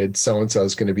decided so-and-so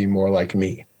is going to be more like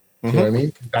me. You know what I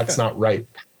mean? That's not right.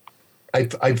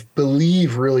 I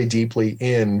believe really deeply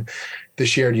in the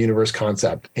shared universe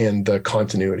concept and the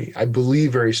continuity. I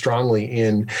believe very strongly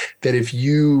in that if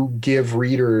you give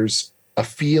readers a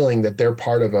feeling that they're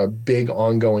part of a big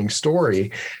ongoing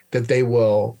story, that they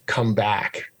will come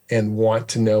back and want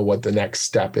to know what the next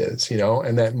step is,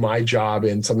 and that my job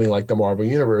in something like the Marvel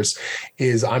Universe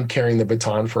is I'm carrying the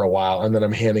baton for a while and then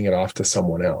I'm handing it off to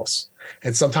someone else.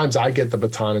 And sometimes I get the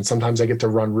baton and sometimes I get to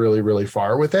run really, really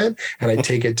far with it. And I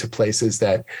take it to places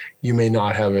that you may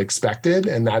not have expected.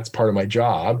 And that's part of my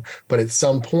job. But at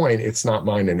some point, it's not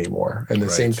mine anymore. And the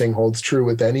same thing holds true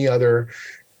with any other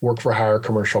work for hire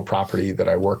commercial property that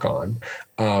I work on.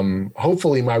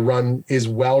 Hopefully my run is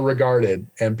well regarded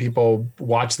and people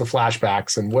watch the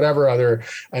flashbacks and whatever other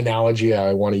analogy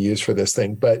I want to use for this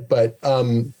thing. But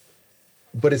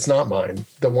it's not mine.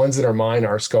 The ones that are mine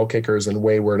are Skull Kickers and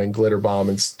Wayward and Glitter Bomb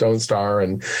and Stone Star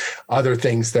and other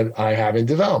things that I have in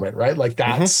development, right? Like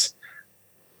that's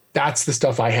the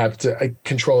stuff I have to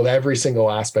control every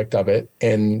single aspect of it.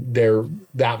 And they're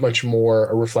that much more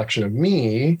a reflection of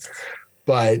me.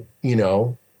 But,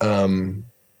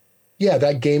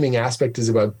 that gaming aspect is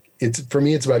for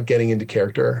me, it's about getting into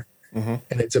character. And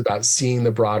it's about seeing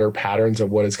the broader patterns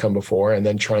of what has come before and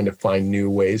then trying to find new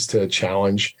ways to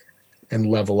challenge and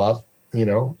level up,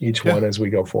 each one as we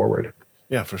go forward.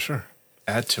 Yeah, for sure.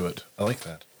 Add to it. I like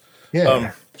that.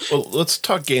 Yeah. Well, let's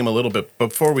talk game a little bit.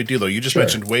 Before we do, though, you just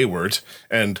mentioned Wayward,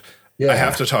 and I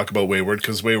have to talk about Wayward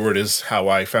because Wayward is how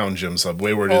I found Jim Sub.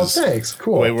 Thanks.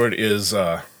 Cool. Wayward is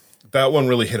that one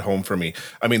really hit home for me.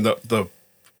 I mean, the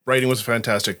writing was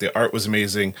fantastic. The art was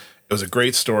amazing. It was a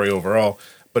great story overall,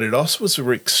 but it also was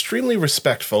extremely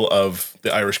respectful of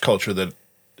the Irish culture that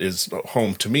is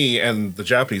home to me and the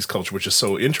Japanese culture, which is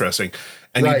so interesting.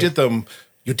 And you did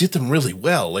them really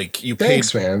well. Like you paid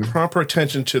proper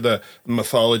attention to the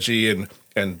mythology and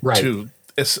to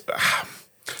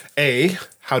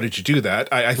how did you do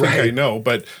that? I think I know,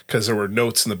 but because there were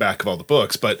notes in the back of all the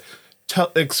books, but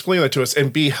explain that to us.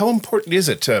 And B, how important is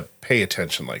it to pay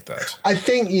attention like that? I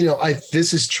think,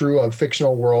 this is true of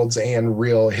fictional worlds and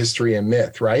real history and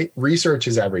myth, right? Research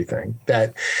is everything.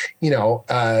 That,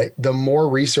 the more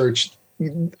research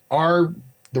the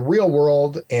real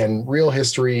world and real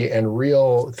history and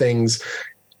real things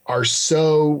are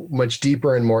so much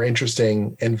deeper and more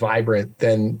interesting and vibrant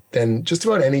than just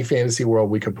about any fantasy world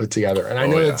we could put together. And I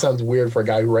know that sounds weird for a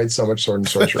guy who writes so much sword and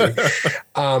sorcery,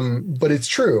 but it's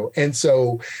true. And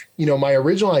so, my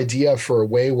original idea for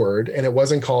Wayward, and it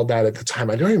wasn't called that at the time.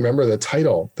 I don't even remember the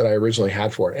title that I originally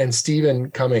had for it. And Stephen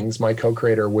Cummings, my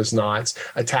co-creator, was not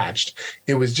attached.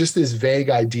 It was just this vague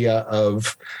idea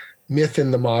of myth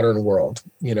in the modern world.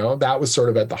 That was sort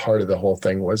of at the heart of the whole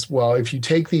thing was, well, if you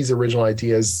take these original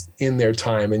ideas in their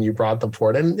time and you brought them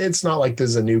forward, and it's not like this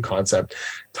is a new concept,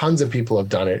 tons of people have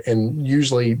done it and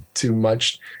usually too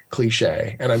much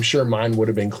cliche. And I'm sure mine would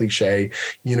have been cliche,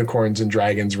 unicorns and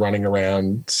dragons running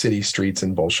around city streets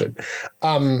and bullshit.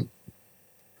 And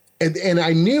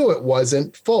I knew it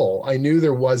wasn't full. I knew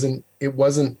it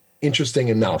wasn't interesting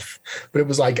enough, but it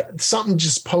was like something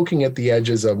just poking at the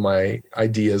edges of my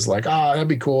ideas, like, that'd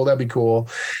be cool.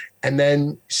 And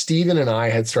then Stephen and I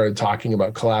had started talking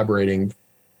about collaborating.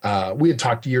 We had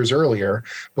talked years earlier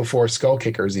before Skull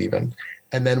Kickers even.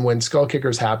 And then when Skull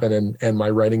Kickers happened and my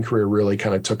writing career really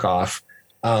kind of took off,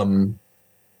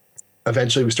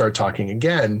 eventually we started talking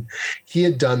again. He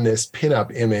had done this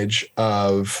pinup image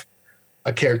of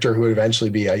a character who would eventually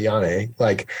be Ayane,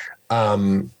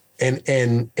 and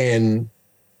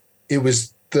it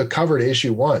was the cover to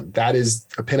issue 1. That is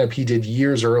a pinup he did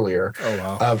years earlier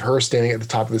of her standing at the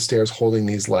top of the stairs holding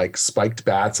these like spiked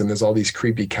bats, and there's all these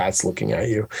creepy cats looking at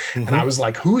you. And I was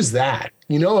like, who is that?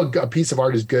 A piece of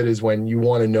art is good is when you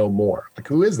want to know more. Like,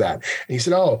 who is that? And he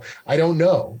said, I don't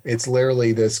know. It's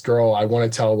literally this girl. I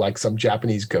want to tell like some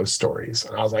Japanese ghost stories.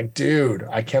 And I was like, dude,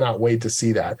 I cannot wait to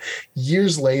see that.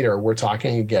 Years later, we're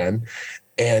talking again.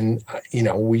 And,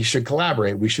 we should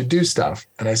collaborate. We should do stuff.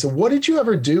 And I said, what did you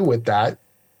ever do with that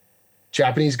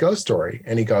Japanese ghost story?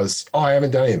 And he goes, I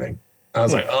haven't done anything. I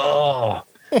was like,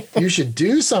 You should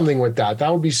do something with that.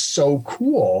 That would be so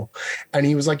cool. And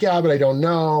he was like, yeah, but I don't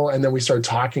know. And then we started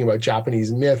talking about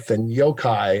Japanese myth and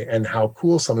yokai and how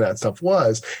cool some of that stuff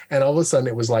was. And all of a sudden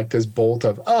it was like this bolt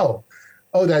of,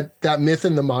 that myth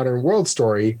in the modern world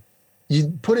story,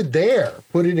 you put it there,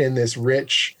 put it in this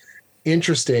rich,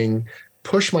 interesting,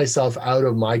 push myself out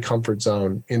of my comfort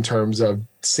zone in terms of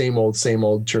same old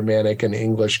Germanic and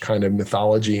English kind of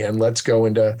mythology, and let's go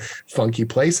into funky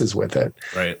places with it.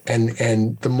 Right.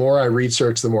 And the more I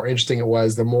researched, the more interesting it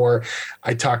was, the more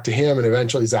I talked to him and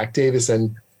eventually Zach Davis,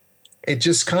 and it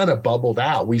just kind of bubbled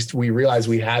out. We realized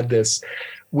we had this,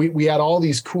 we had all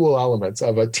these cool elements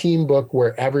of a team book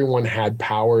where everyone had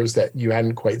powers that you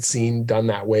hadn't quite seen done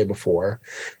that way before.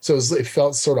 So it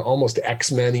felt sort of almost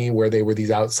X-Men-y, where they were these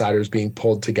outsiders being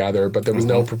pulled together, but there was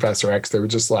no Professor X. They were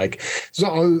just like,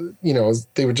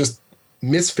 they were just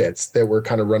misfits that were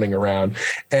kind of running around.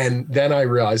 And then I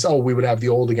realized, we would have the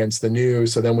old against the new.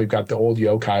 So then we've got the old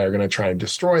yokai are going to try and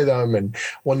destroy them. And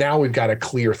well, now we've got a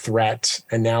clear threat.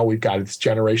 And now we've got this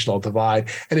generational divide.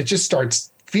 And it just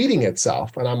starts feeding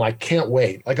itself. And I'm like, can't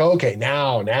wait. Like, okay,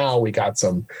 now we got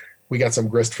some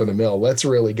grist for the mill. Let's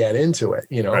really get into it.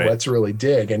 Right. Let's really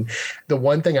dig. And the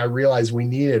one thing I realized we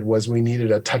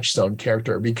needed a touchstone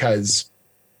character, because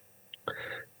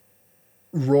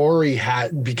Rory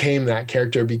became that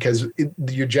character, because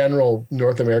your general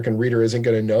North American reader isn't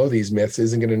going to know these myths,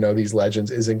 isn't going to know these legends,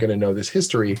 isn't going to know this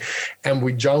history. And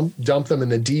we dump them in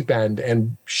the deep end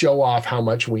and show off how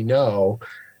much we know.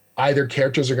 Either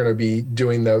characters are going to be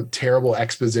doing the terrible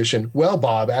exposition, well,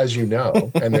 Bob, as you know,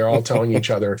 and they're all telling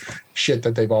each other shit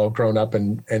that they've all grown up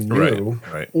and knew,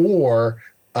 right. Or,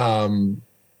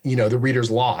 the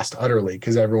reader's lost utterly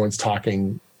because everyone's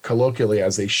talking colloquially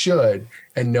as they should,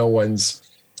 and no one's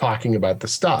talking about the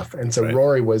stuff. And so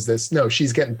Rory was this,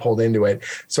 she's getting pulled into it.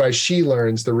 So as she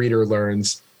learns, the reader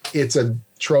learns. It's a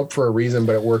trope for a reason,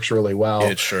 but it works really well.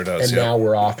 It sure does. And now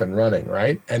we're off and running,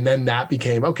 right? And then that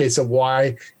became, okay, so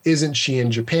why isn't she in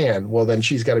Japan? Well, then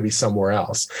she's got to be somewhere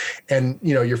else. And,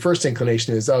 your first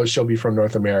inclination is, she'll be from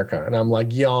North America. And I'm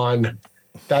like, yawn,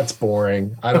 that's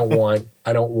boring. I don't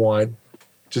want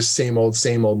just same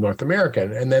old North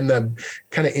American. And then the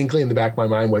kind of inkling in the back of my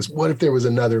mind was, what if there was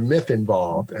another myth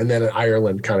involved? And then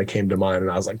Ireland kind of came to mind, and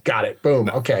I was like, got it, boom,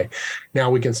 okay. Now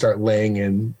we can start laying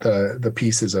in the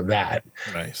pieces of that.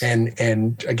 Nice.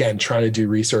 And again, trying to do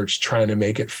research, trying to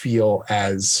make it feel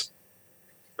as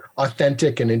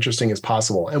authentic and interesting as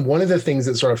possible. And one of the things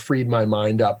that sort of freed my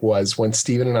mind up was when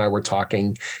Stephen and I were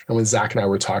talking, and when Zach and I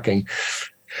were talking,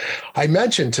 I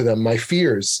mentioned to them my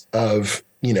fears of,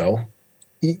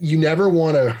 you never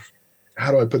want to,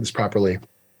 how do I put this properly?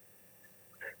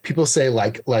 People say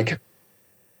like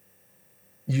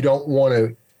you don't want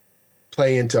to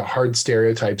play into hard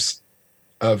stereotypes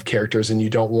of characters, and you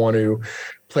don't want to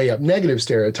play up negative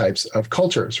stereotypes of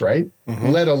cultures, right? Mm-hmm.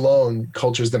 Let alone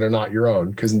cultures that are not your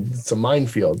own, because it's a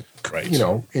minefield, right.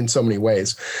 In so many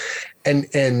ways.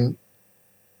 And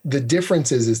the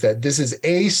difference is that this is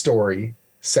a story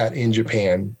set in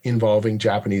Japan involving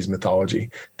Japanese mythology.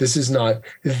 This is not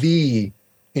the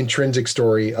intrinsic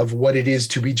story of what it is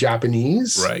to be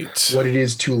Japanese, right? What it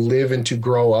is to live and to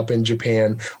grow up in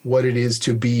Japan, what it is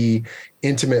to be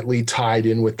intimately tied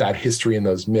in with that history and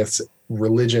those myths,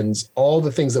 religions, all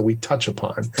the things that we touch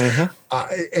upon.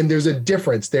 Mm-hmm. And there's a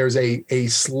difference. There's a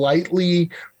slightly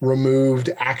removed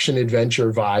action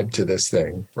adventure vibe to this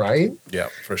thing, right? Yeah,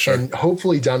 for sure. And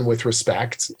hopefully done with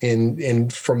respect. In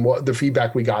from what the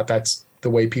feedback we got, that's the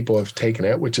way people have taken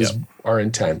it, which is our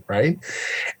intent, right?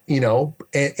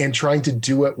 And trying to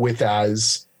do it with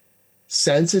as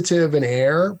sensitive an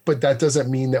air, but that doesn't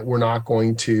mean that we're not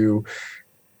going to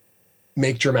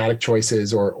make dramatic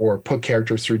choices or put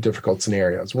characters through difficult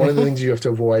scenarios. One of the things you have to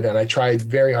avoid, and I tried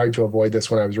very hard to avoid this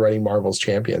when I was writing Marvel's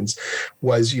Champions,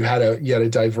 was you had a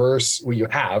diverse, well, you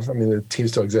have, I mean, the team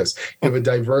still exists. You have a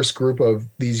diverse group of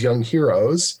these young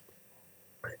heroes.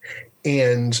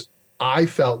 And I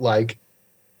felt like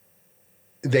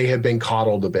they had been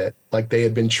coddled a bit. Like they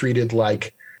had been treated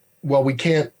like, well, we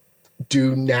can't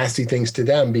do nasty things to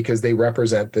them because they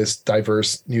represent this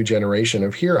diverse new generation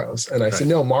of heroes. And I said,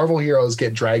 no, Marvel heroes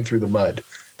get dragged through the mud.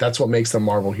 That's what makes them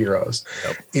Marvel heroes.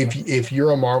 Yep. If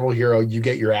you're a Marvel hero, you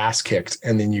get your ass kicked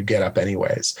and then you get up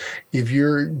anyways. If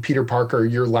you're Peter Parker,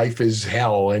 your life is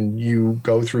hell and you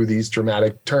go through these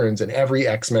dramatic turns. And every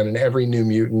X-Men and every New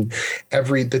Mutant,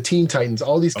 the Teen Titans,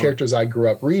 all these characters I grew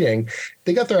up reading,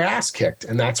 they got their ass kicked.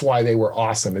 And that's why they were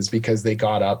awesome, is because they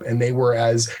got up and they were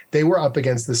up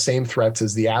against the same threats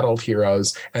as the adult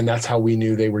heroes. And that's how we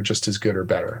knew they were just as good or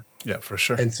better. Yeah, for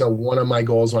sure. And so one of my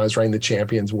goals when I was writing the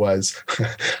Champions was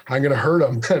I'm going to hurt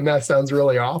them. And that sounds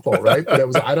really awful, right? But it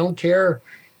was, I don't care.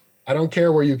 I don't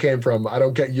care where you came from. I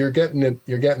don't get, you're getting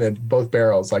it both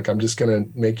barrels. Like, I'm just going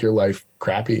to make your life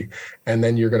crappy. And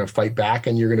then you're going to fight back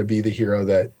and you're going to be the hero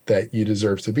that you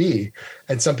deserve to be.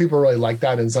 And some people really like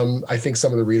that. And I think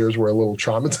some of the readers were a little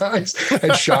traumatized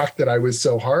and shocked that I was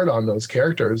so hard on those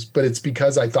characters, but it's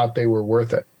because I thought they were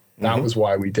worth it. That was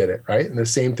why we did it, right? And the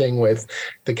same thing with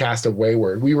the cast of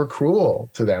Wayward. We were cruel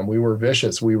to them. We were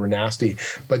vicious. We were nasty.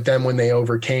 But then when they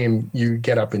overcame, you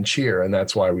get up and cheer. And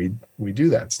that's why we do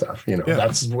that stuff. You know,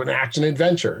 that's an action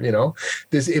adventure. You know,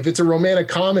 if it's a romantic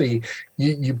comedy,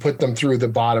 you put them through the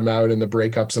bottom out and the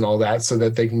breakups and all that so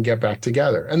that they can get back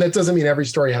together. And that doesn't mean every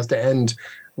story has to end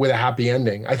with a happy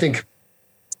ending. I think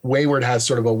Wayward has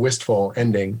sort of a wistful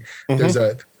ending. There's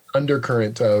a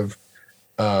undercurrent of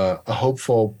a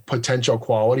hopeful potential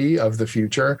quality of the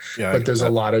future, but there's a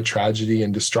lot of tragedy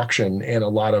and destruction and a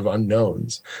lot of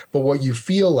unknowns. But what you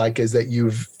feel like is that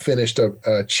you've finished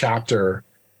a chapter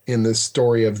in the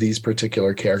story of these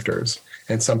particular characters.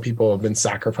 And some people have been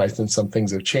sacrificed and some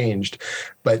things have changed,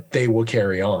 but they will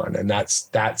carry on. And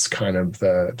that's kind of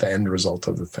the end result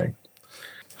of the thing.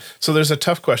 So there's a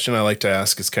tough question I like to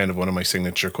ask. It's kind of one of my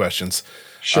signature questions.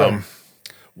 Sure.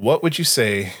 What would you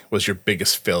say was your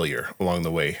biggest failure along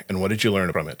the way, and what did you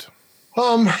learn from it?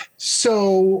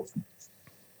 So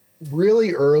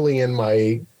really early in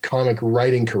my comic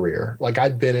writing career, like,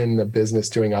 I'd been in the business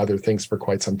doing other things for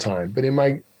quite some time, but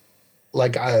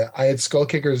I had Skull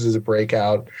Kickers as a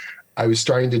breakout. I was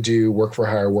starting to do work for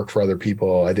hire, work for other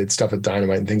people. I did stuff at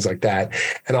Dynamite and things like that.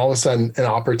 And all of a sudden, an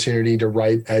opportunity to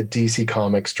write at DC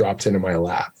Comics dropped into my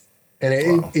lap. And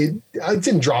it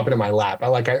didn't drop into my lap.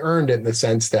 I earned it in the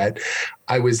sense that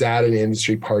I was at an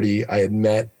industry party. I had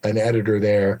met an editor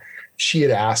there. She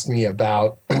had asked me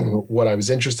about what I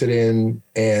was interested in,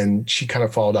 and she kind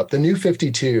of followed up. The New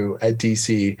 52 at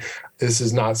DC, this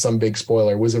is not some big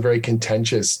spoiler, was a very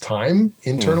contentious time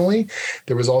internally.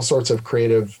 There was all sorts of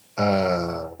creative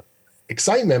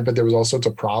excitement, but there was all sorts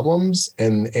of problems.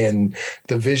 And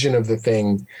the vision of the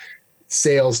thing,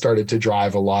 sales started to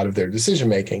drive a lot of their decision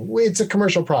making. It's a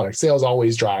commercial product. Sales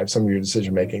always drive some of your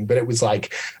decision making, but it was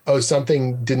like, oh,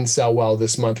 something didn't sell well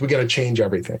this month. We got to change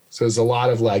everything. So there's a lot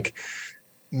of like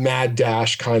mad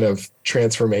dash kind of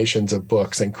transformations of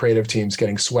books and creative teams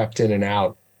getting swept in and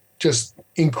out just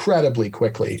incredibly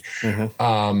quickly.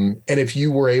 And if you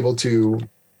were able to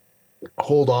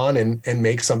hold on and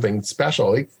make something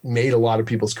special, it made a lot of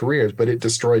people's careers, but it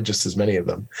destroyed just as many of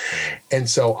them. And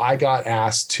so I got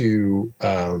asked to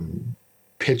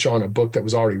pitch on a book that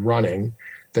was already running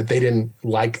that they didn't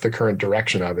like the current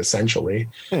direction of, essentially.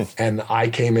 And I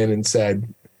came in and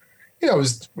said,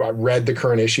 I read the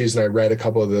current issues and I read a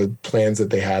couple of the plans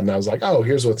that they had. And I was like, oh,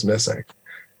 here's what's missing.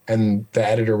 And the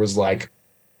editor was like,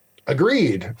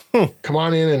 agreed, come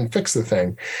on in and fix the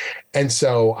thing. And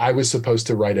so I was supposed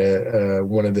to write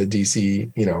one of the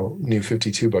DC, New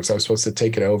 52 books. I was supposed to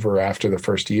take it over after the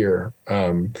first year.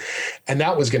 And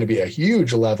that was going to be a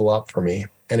huge level up for me.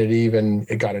 And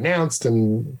it got announced.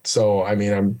 And so,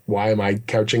 why am I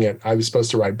couching it? I was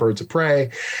supposed to write Birds of Prey,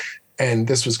 and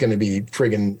this was going to be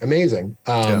friggin' amazing.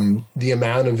 The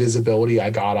amount of visibility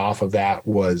I got off of that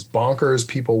was bonkers.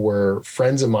 People were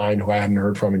friends of mine who I hadn't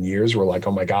heard from in years were like,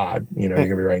 oh my God, you're going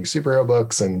to be writing superhero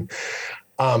books. And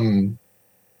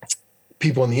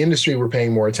people in the industry were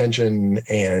paying more attention.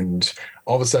 And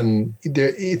all of a sudden,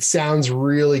 it sounds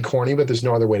really corny, but there's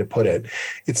no other way to put it.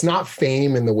 It's not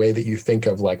fame in the way that you think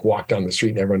of, like, walk down the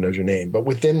street and everyone knows your name. But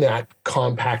within that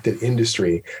compacted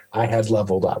industry, I had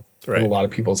leveled up in a lot of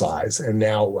people's eyes. And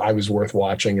now I was worth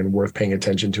watching and worth paying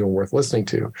attention to and worth listening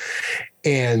to.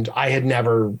 And I had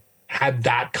never had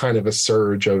that kind of a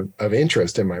surge of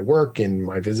interest in my work and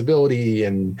my visibility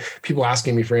and people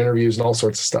asking me for interviews and all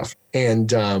sorts of stuff.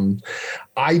 And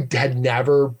I had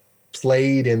never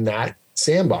played in that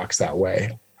sandbox that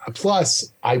way.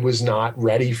 Plus, I was not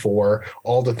ready for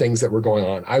all the things that were going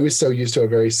on. I was so used to a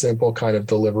very simple kind of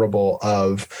deliverable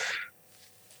of,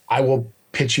 I will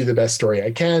pitch you the best story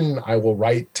I can. I will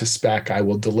write to spec. I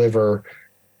will deliver.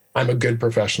 I'm a good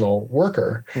professional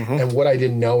worker. And what I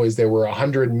didn't know is there were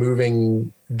 100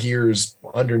 moving gears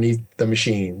underneath the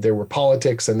machine. There were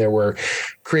politics and there were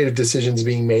creative decisions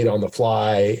being made on the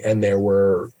fly, and there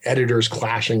were editors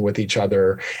clashing with each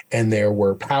other, and there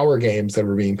were power games that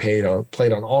were being played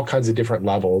on all kinds of different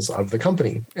levels of the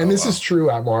company. And this is true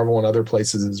at Marvel and other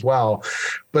places as well.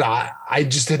 But I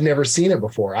just had never seen it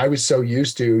before. I was so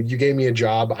used to, you gave me a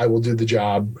job, I will do the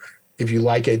job. If you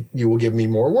like it, you will give me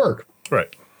more work.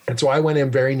 Right. And so I went in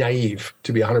very naive,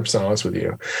 to be 100% honest with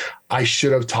you. I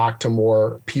should have talked to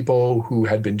more people who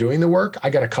had been doing the work. I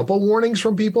got a couple warnings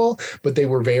from people, but they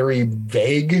were very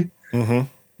vague. Mm-hmm.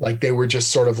 Like they were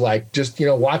just sort of like, just,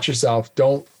 watch yourself.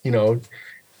 Don't,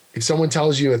 if someone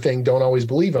tells you a thing, don't always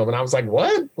believe them. And I was like,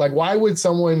 what? Like, why would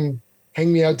someone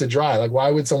hang me out to dry? Like,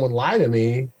 why would someone lie to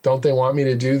me? Don't they want me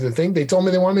to do the thing? They told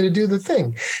me they want me to do the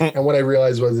thing. And what I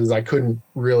realized is I couldn't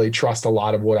really trust a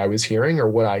lot of what I was hearing or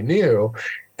what I knew.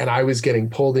 And I was getting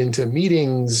pulled into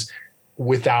meetings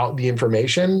without the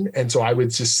information. And so I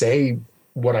would just say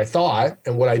what I thought,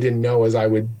 and what I didn't know is I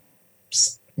would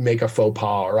make a faux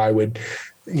pas, or I would,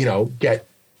 get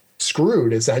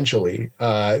screwed essentially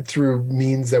through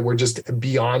means that were just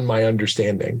beyond my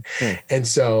understanding. And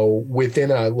so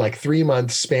within a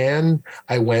 3-month span,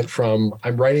 I went from,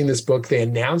 I'm writing this book. They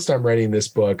announced I'm writing this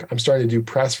book. I'm starting to do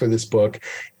press for this book.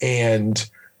 And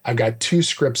I've got 2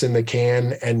 scripts in the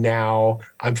can, and now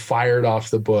I'm fired off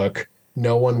the book.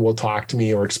 No one will talk to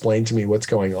me or explain to me what's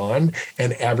going on.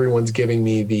 And everyone's giving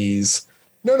me these,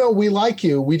 no, we like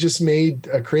you. We just made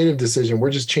a creative decision.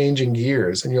 We're just changing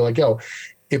gears. And you're like, yo,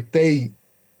 if they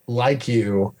like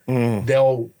you,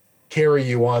 they'll carry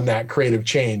you on that creative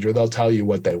change, or they'll tell you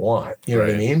what they want. You know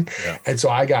what I mean? Yeah. And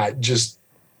so I got just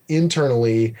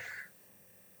internally,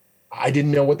 I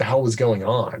didn't know what the hell was going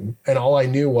on. And all I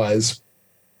knew was,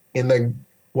 in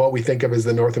what we think of as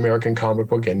the North American comic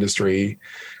book industry,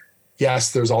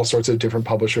 yes, there's all sorts of different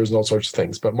publishers and all sorts of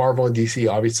things, but Marvel and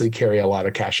DC obviously carry a lot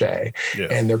of cachet,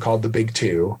 and they're called the Big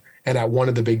Two. And at one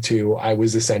of the Big Two, I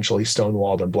was essentially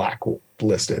stonewalled and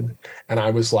blacklisted. And I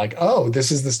was like, oh,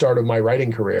 this is the start of my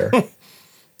writing career.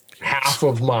 Half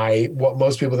of what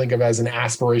most people think of as an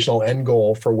aspirational end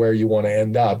goal for where you want to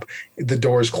end up, the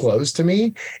door's closed to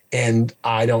me, and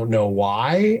I don't know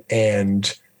why.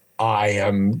 And I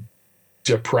am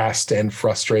depressed and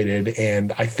frustrated,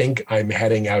 and I think I'm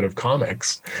heading out of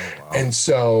comics. Oh, wow. And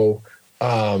so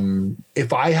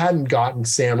if I hadn't gotten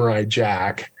Samurai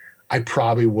Jack, I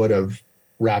probably would have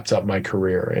wrapped up my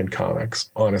career in comics,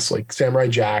 honestly. Samurai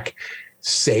Jack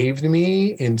saved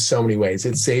me in so many ways.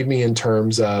 It saved me in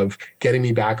terms of getting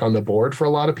me back on the board for a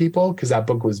lot of people, because that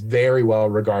book was very well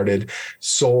regarded,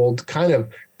 sold, kind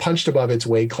of punched above its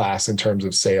weight class in terms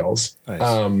of sales.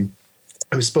 Nice.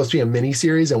 It was supposed to be a mini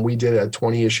series, and we did a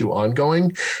 20-issue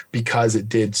ongoing because it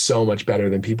did so much better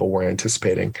than people were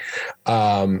anticipating.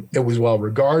 It was well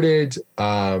regarded.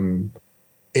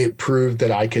 It proved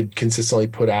that I could consistently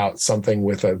put out something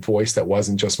with a voice that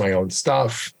wasn't just my own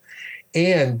stuff.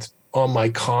 And on my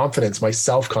confidence, my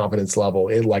self-confidence level,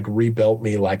 it rebuilt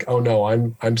me. Like, oh no,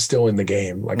 I'm still in the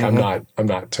game. Like, I'm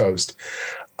not toast.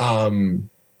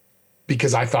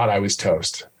 Because I thought I was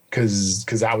toast. Because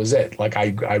that was it. Like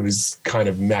I was kind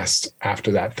of messed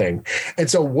after that thing. And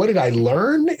so what did I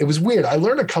learn? It was weird. I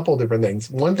learned a couple of different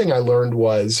things. One thing I learned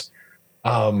was,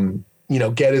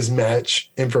 get as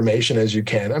much information as you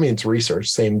can. I mean, it's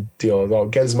research, same deal.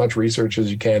 Get as much research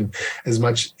as you can, as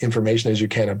much information as you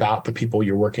can about the people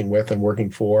you're working with and working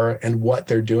for, and what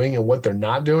they're doing and what they're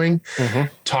not doing.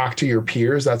 Talk to your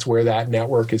peers. That's where that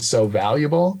network is so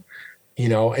valuable.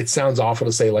 It sounds awful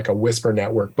to say like a whisper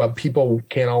network, but people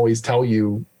can't always tell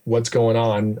you what's going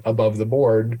on above the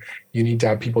board. You need to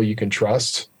have people you can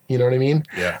trust. You know what I mean?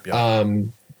 Yeah.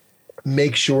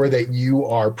 Make sure that you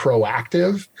are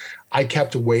proactive. I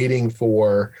kept waiting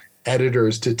for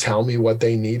editors to tell me what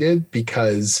they needed,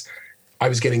 because I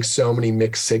was getting so many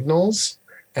mixed signals,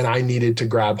 and I needed to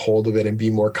grab hold of it and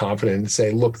be more confident and say,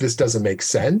 look, this doesn't make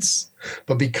sense.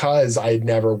 But because I had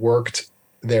never worked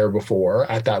there before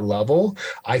at that level,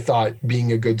 I thought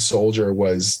being a good soldier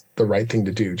was the right thing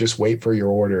to do. Just wait for your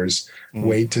orders,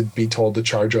 wait to be told to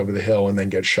charge over the hill and then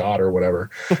get shot or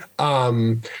whatever.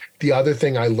 The other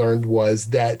thing I learned was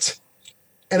that,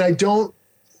 and I don't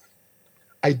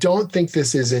think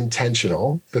this is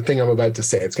intentional, the thing I'm about to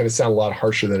say, it's going to sound a lot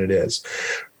harsher than it is,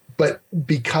 but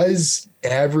because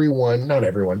not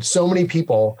everyone, so many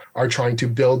people are trying to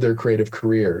build their creative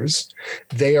careers,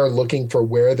 they are looking for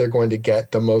where they're going to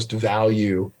get the most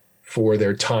value for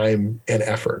their time and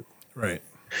effort. Right.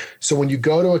 So when you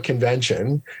go to a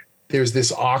convention, there's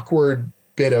this awkward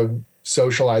bit of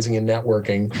socializing and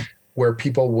networking where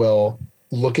people will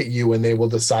look at you and they will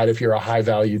decide if you're a high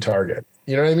value target.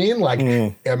 You know what I mean? Like,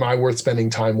 am I worth spending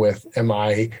time with? Am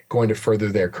I going to further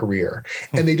their career?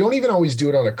 And they don't even always do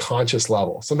it on a conscious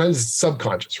level. Sometimes it's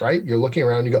subconscious, right? You're looking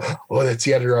around, you go, oh, that's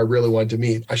the editor I really want to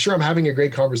meet. I'm having a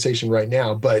great conversation right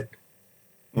now, but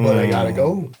I gotta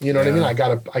go. You know what I mean? I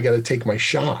gotta take my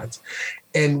shots.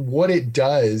 And what it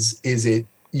does is it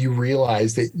you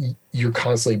realize that you're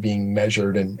constantly being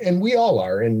measured, and we all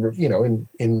are. And,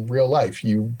 in real life,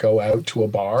 you go out to a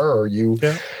bar or you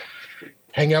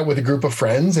hang out with a group of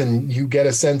friends and you get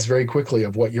a sense very quickly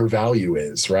of what your value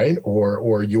is, right?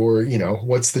 Or your,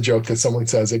 what's the joke that someone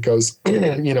says? It goes,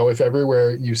 if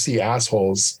everywhere you see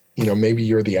assholes, maybe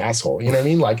you're the asshole. You know what I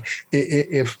mean? Like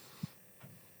if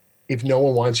no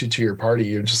one wants you to your party,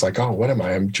 you're just like, oh, what am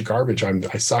I? I'm garbage. I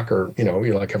suck. Or,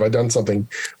 you're like, have I done something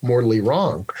mortally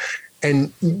wrong?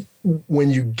 And when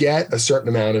you get a certain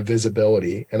amount of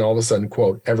visibility and all of a sudden,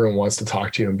 quote, everyone wants to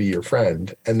talk to you and be your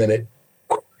friend, and then it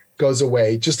goes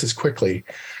away just as quickly,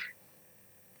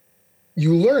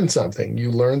 you learn something. You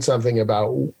learn something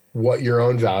about what your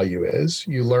own value is.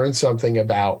 You learn something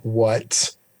about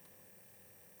what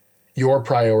your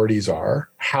priorities are,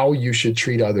 how you should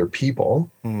treat other people,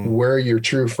 where your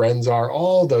true friends are,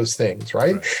 all those things,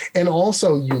 right? And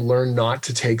also you learn not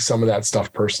to take some of that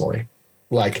stuff personally.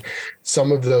 Like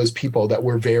some of those people that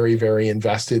were very, very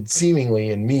invested seemingly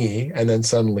in me and then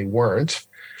suddenly weren't,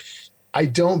 I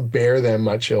don't bear them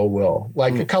much ill will.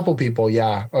 Like a couple people,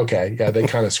 they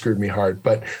kind of screwed me hard.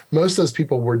 But most of those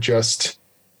people were just,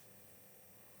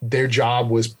 their job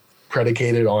was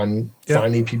predicated on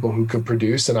finding people who could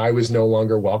produce, and I was no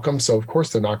longer welcome. So of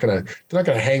course they're not gonna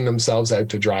hang themselves out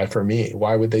to dry for me.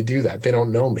 Why would they do that? They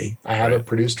don't know me. I haven't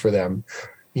produced for them.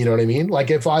 You know what I mean? Like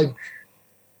if I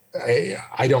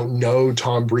don't know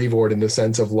Tom Brevoort in the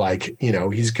sense of like,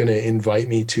 he's gonna invite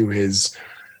me to his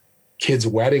kid's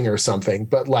wedding or something.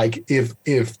 But like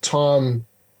if Tom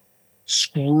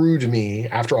screwed me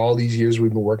after all these years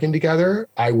we've been working together,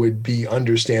 I would be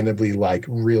understandably like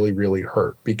really, really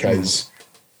hurt, because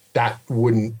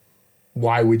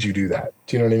why would you do that?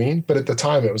 Do you know what I mean? But at the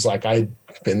time it was like, I'd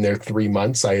been there 3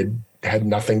 months. I had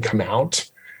nothing come out.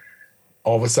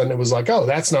 All of a sudden it was like, oh,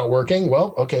 that's not working.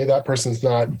 Well, okay, that person's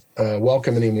not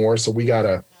welcome anymore. So we got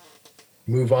to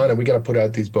move on, and we got to put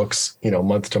out these books,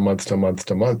 month to month to month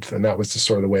to month. And that was just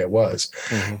sort of the way it was.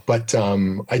 But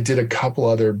I did a couple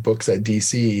other books at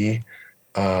DC,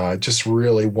 just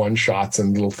really one shots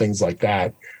and little things like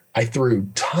that. I threw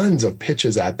tons of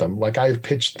pitches at them. Like I've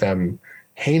pitched them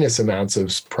heinous amounts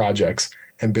of projects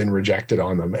and been rejected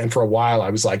on them. And for a while I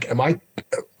was like, am I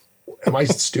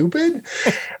stupid?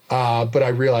 But I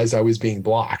realized I was being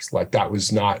blocked. Like that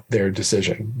was not their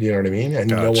decision. You know what I mean? And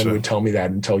no one would tell me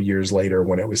that until years later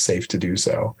when it was safe to do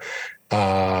so.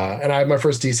 And I had my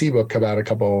first DC book come out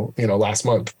last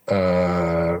month,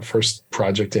 first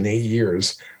project in 8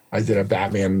 years. I did a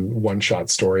Batman one-shot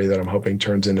story that I'm hoping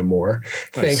turns into more.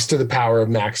 Nice. Thanks to the power of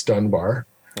Max Dunbar,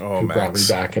 who brought me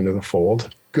back into the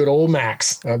fold. Good old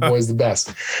Max. That boy's the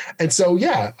best. And so,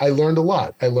 I learned a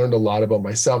lot. I learned a lot about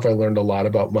myself. I learned a lot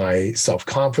about my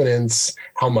self-confidence,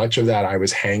 how much of that I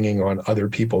was hanging on other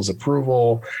people's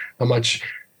approval, how much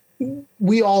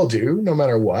we all do, no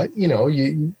matter what.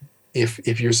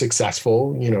 If you're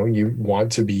successful, you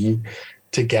want to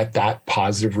get that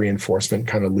positive reinforcement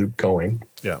kind of loop going.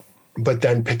 Yeah. But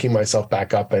then picking myself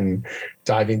back up and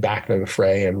diving back into the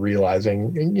fray and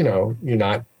realizing, you're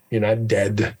not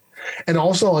dead. And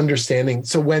also understanding.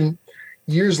 So when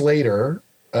years later,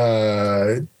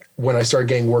 when I started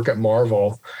getting work at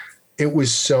Marvel, it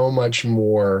was so much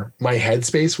more, my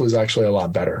headspace was actually a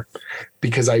lot better,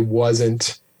 because I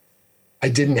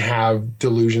didn't have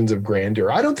delusions of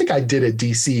grandeur. I don't think I did at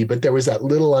DC, but there was that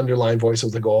little underlying voice. I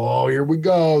was like, oh, here we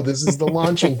go. This is the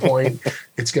launching point.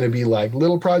 It's going to be like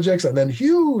little projects and then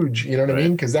huge, you know what I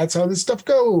mean? Because that's how this stuff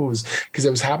goes. Because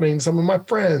it was happening to some of my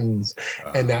friends.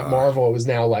 And that Marvel was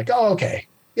now like, oh, okay.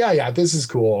 Yeah, this is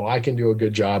cool. I can do a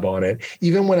good job on it.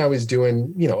 Even when I was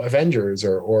doing, Avengers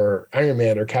or Iron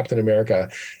Man or Captain America,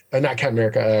 not Captain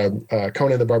America,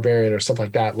 Conan the Barbarian or stuff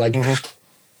like that. Like,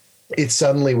 it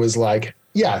suddenly was like,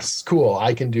 yes, cool.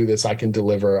 I can do this. I can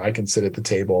deliver. I can sit at the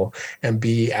table and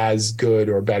be as good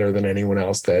or better than anyone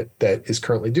else that is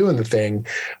currently doing the thing.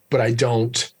 But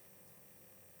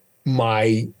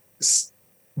my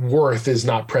worth is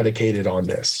not predicated on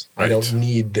this. Right. I don't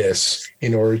need this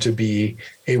in order to be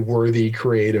a worthy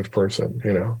creative person,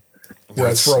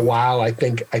 Whereas for a while, I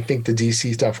think the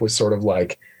DC stuff was sort of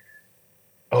like,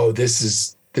 oh, this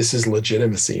is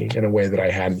legitimacy in a way that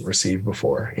I hadn't received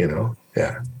before,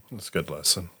 Yeah. That's a good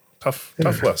lesson. Tough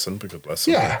lesson, but good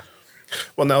lesson. Yeah.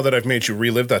 Well, now that I've made you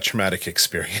relive that traumatic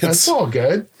experience. That's all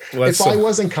good. If I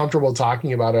wasn't comfortable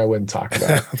talking about it, I wouldn't talk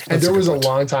about it. And there was a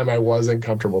long time I wasn't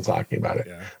comfortable talking about it.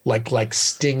 Yeah. Like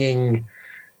stinging,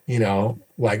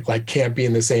 like can't be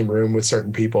in the same room with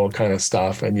certain people kind of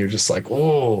stuff. And you're just like,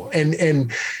 oh,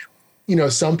 and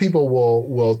some people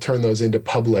will turn those into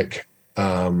public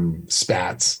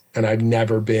spats. And I've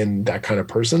never been that kind of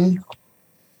person.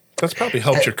 That's probably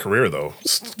helped your career, though.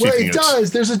 Well, it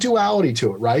does. There's a duality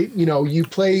to it, right? You know, you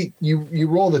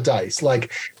roll the dice.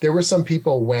 Like there were some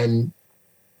people when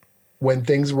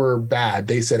things were bad,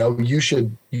 they said, "Oh, you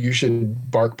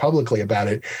should bark publicly about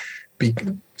it."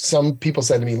 Some people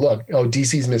said to me, "Look,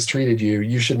 DC's mistreated you.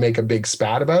 You should make a big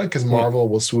spat about it because Marvel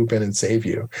will swoop in and save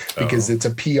you because it's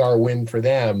a PR win for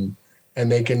them." And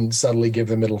they can subtly give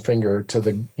the middle finger to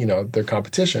their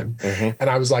competition. And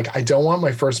I was like, I don't want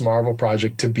my first Marvel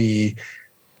project to be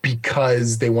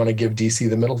because they want to give DC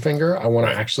the middle finger. I want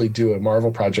to actually do a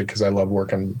Marvel project because I love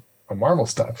working on Marvel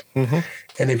stuff. And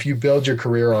if you build your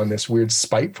career on this weird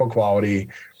spiteful quality,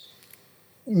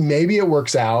 maybe it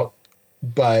works out,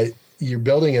 but you're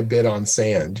building a bit on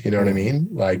sand. You know what I mean?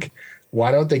 Like,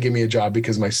 why don't they give me a job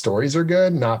because my stories are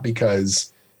good, not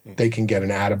because they can get an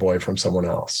attaboy from someone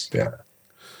else. Yeah.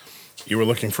 You were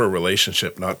looking for a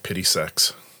relationship, not pity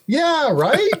sex. Yeah,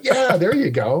 right? Yeah, there you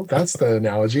go. That's the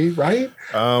analogy, right?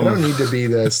 I don't need to be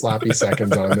the sloppy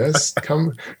seconds on this.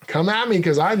 Come at me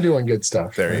because I'm doing good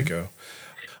stuff. There you go.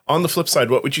 On the flip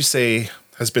side, what would you say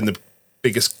has been the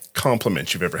biggest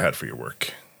compliment you've ever had for your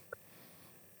work?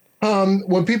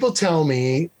 When people tell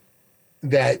me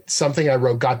that something I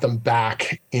wrote got them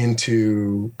back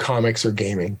into comics or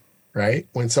gaming, right?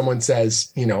 When someone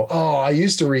says, "Oh, I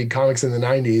used to read comics in the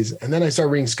 90s and then I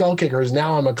started reading Skull Kickers.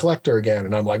 Now I'm a collector again."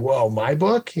 And I'm like, "Whoa, my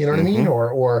book?" You know what I mean?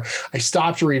 Or I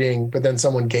stopped reading, but then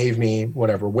someone gave me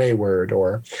whatever, Wayward,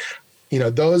 or,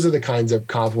 those are the kinds of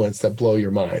compliments that blow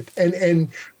your mind. And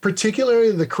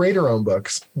particularly the creator-owned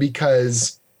books,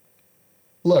 because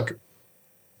look,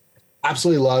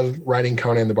 absolutely love writing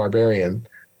Conan the Barbarian,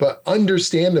 but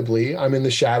understandably, I'm in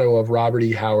the shadow of Robert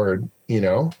E. Howard,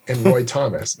 and Roy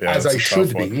Thomas, as I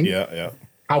should be. Yeah.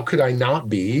 How could I not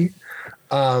be?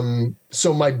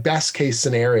 So my best case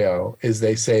scenario is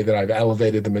they say that I've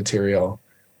elevated the material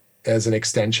as an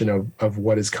extension of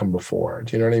what has come before.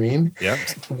 Do you know what I mean? Yeah.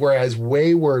 Whereas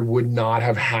Wayward would not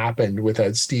have happened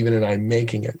without Stephen and I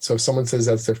making it. So if someone says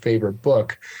that's their favorite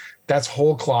book, that's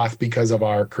whole cloth because of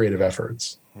our creative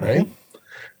efforts, right?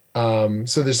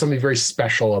 So there's something very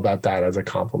special about that as a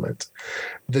compliment.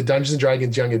 The Dungeons &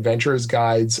 Dragons Young Adventurers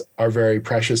guides are very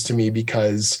precious to me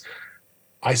because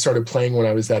I started playing when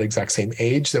I was that exact same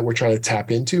age that we're trying to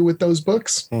tap into with those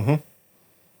books.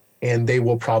 And they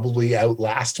will probably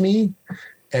outlast me.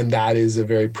 And that is a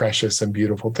very precious and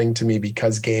beautiful thing to me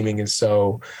because gaming is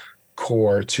so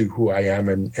core to who I am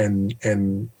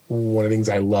and one of the things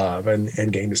I love and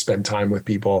getting to spend time with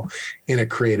people in a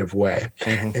creative way.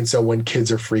 And so when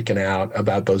kids are freaking out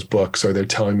about those books or they're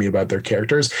telling me about their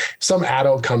characters, some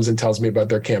adult comes and tells me about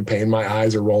their campaign. My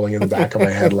eyes are rolling in the back of my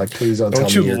head. Like, please don't tell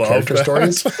me your character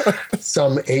stories.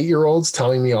 Some 8-year-olds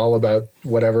telling me all about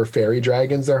whatever fairy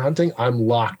dragons they're hunting. I'm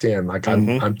locked in. Like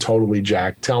I'm totally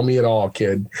jacked. Tell me it all,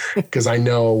 kid. Because I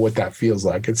know what that feels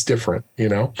like. It's different,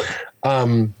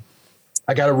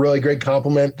 I got a really great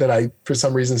compliment that for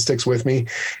some reason sticks with me.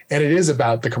 And it is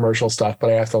about the commercial stuff, but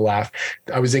I have to laugh.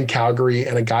 I was in Calgary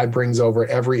and a guy brings over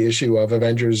every issue of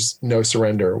Avengers No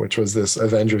Surrender, which was this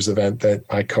Avengers event that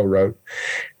I co-wrote.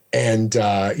 And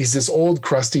he's this old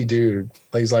crusty dude.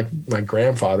 He's like my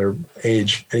grandfather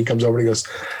age. And he comes over and he goes,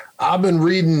 I've been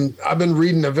reading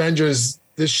Avengers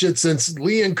this shit since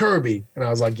Lee and Kirby. And I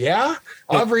was like, yeah,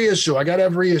 every issue. I got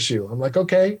every issue. I'm like,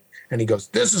 okay. And he goes,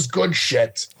 this is good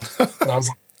shit. And I was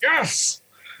like,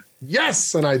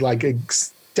 yes. And I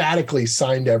ecstatically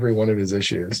signed every one of his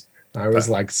issues. I was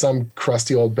like, some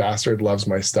crusty old bastard loves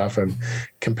my stuff and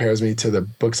compares me to the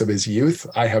books of his youth.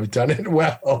 I have done it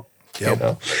well.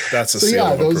 Yep. That's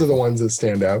those are the ones that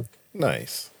stand out.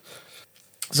 Nice.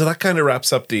 So that kind of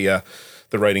wraps up the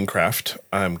writing craft.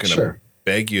 I'm going to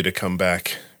beg you to come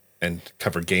back and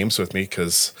cover games with me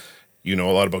because you know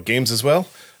a lot about games as well.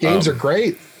 Games are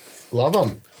great. Love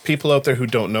them. People out there who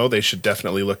don't know, they should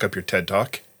definitely look up your TED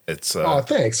Talk. It's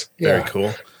thanks. Very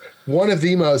cool. One of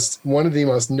the most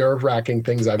nerve-wracking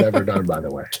things I've ever done, by the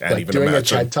way. Can't even doing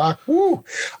imagine. a TED Talk. Woo,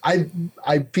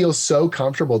 I feel so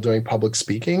comfortable doing public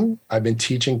speaking. I've been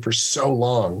teaching for so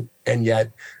long, and yet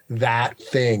that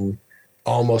thing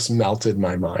almost melted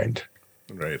my mind.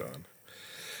 Right on.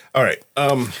 All right.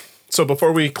 So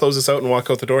before we close this out and walk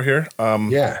out the door here,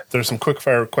 there's some quick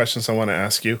fire questions I want to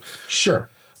ask you. Sure.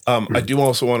 I do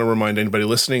also want to remind anybody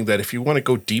listening that if you want to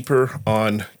go deeper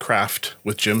on craft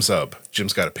with Jim Zub,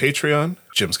 Jim's got a Patreon,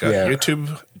 Jim's got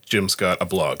YouTube, Jim's got a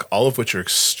blog, all of which are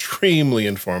extremely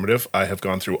informative. I have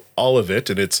gone through all of it,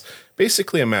 and it's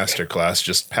basically a masterclass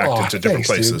just packed into different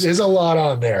places. Dude. There's a lot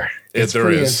on there. It's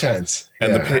pretty intense.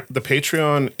 And the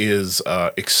Patreon is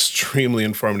extremely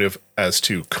informative as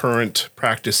to current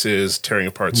practices, tearing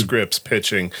apart scripts,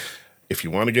 pitching. if you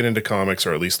want to get into comics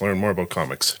or at least learn more about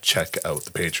comics, check out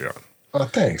the Patreon. Oh,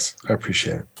 thanks. I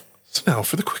appreciate it. So now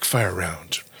for the quick fire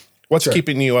round. What's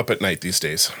keeping you up at night these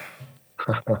days?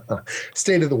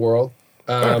 State of the world.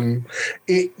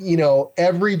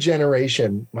 Every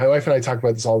generation, my wife and I talk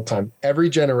about this all the time. Every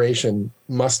generation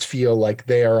must feel like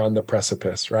they are on the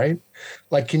precipice, right?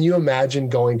 Like, can you imagine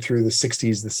going through the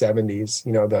 60s, the 70s,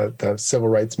 the civil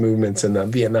rights movements and the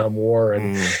Vietnam War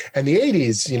and the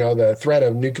 80s, the threat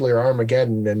of nuclear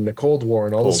Armageddon and the Cold War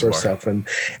and all this sort of stuff and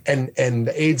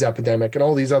the AIDS epidemic and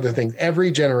all these other things.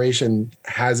 Every generation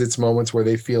has its moments where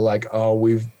they feel like,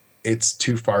 it's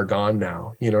too far gone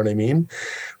now. You know what I mean?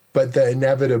 But the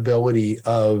inevitability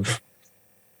of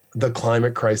the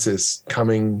climate crisis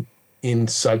coming in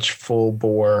such full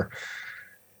bore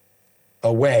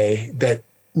a way that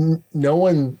no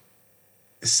one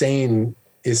sane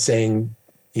is saying,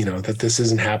 that this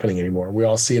isn't happening anymore. We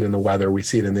all see it in the weather. We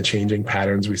see it in the changing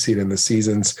patterns. We see it in the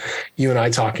seasons. You and I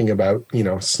talking about,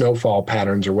 snowfall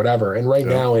patterns or whatever. And right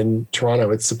now in Toronto,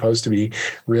 it's supposed to be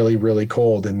really, really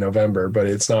cold in November, but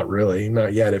it's not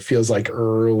yet. It feels like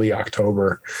early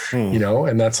October,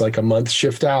 and that's like a month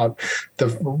shift out. The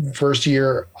first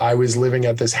year I was living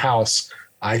at this house,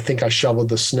 I think I shoveled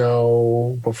the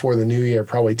snow before the new year,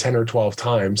 probably 10 or 12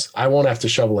 times. I won't have to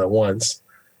shovel it once.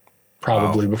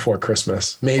 Probably before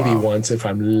Christmas, maybe once if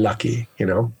I'm lucky,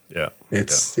 Yeah.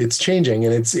 It's changing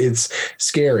and it's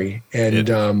scary.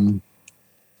 And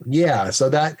so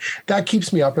that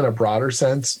keeps me up in a broader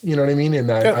sense, you know what I mean? In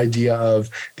that idea of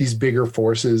these bigger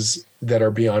forces that are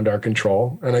beyond our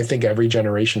control. And I think every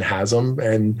generation has them.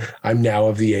 And I'm now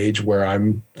of the age where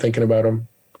I'm thinking about them.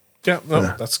 Yeah,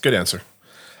 that's a good answer.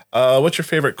 What's your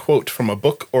favorite quote from a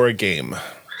book or a game?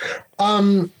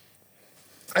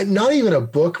 Not even a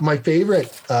book. My favorite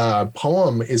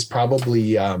poem is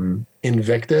probably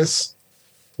Invictus,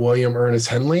 William Ernest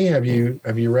Henley. Have you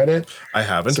read it? I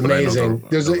haven't. It's amazing.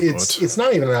 It's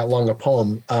not even that long a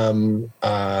poem.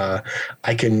 The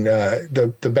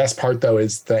best part though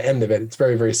is the end of it. It's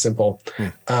very, very simple.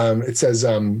 It says,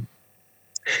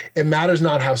 "It matters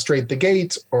not how straight the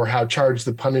gate or how charged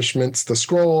the punishments the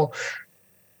scroll.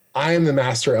 I am the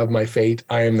master of my fate.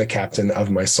 I am the captain of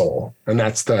my soul." And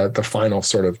that's the final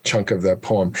sort of chunk of the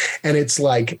poem. And it's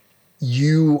like,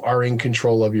 you are in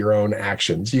control of your own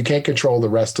actions. You can't control the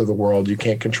rest of the world. You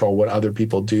can't control what other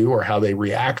people do or how they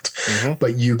react,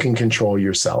 but you can control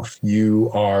yourself. You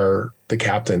are the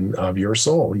captain of your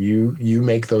soul. You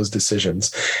make those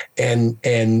decisions.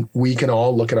 And we can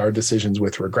all look at our decisions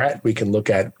with regret. We can look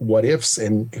at what ifs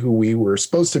and who we were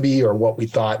supposed to be or what we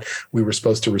thought we were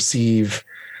supposed to receive.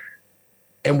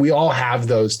 And we all have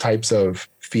those types of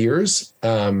fears.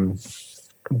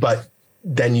 But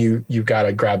then you've got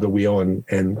to grab the wheel and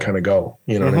kind of go,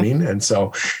 you know what I mean? And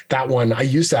so that one, I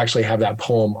used to actually have that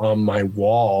poem on my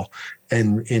wall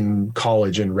and in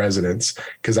college and residence,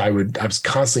 because I was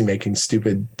constantly making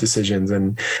stupid decisions.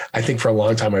 And I think for a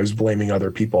long time I was blaming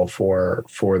other people for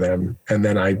them. And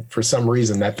then for some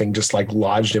reason, that thing just like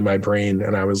lodged in my brain.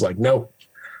 And I was like, no,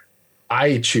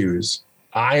 I choose.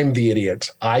 I'm the idiot.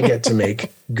 I get to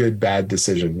make good, bad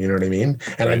decision. You know what I mean?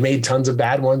 And I've made tons of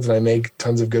bad ones and I make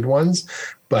tons of good ones.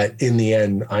 But in the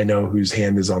end, I know whose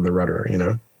hand is on the rudder,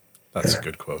 That's a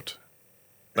good quote.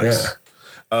 Nice.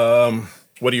 Yeah.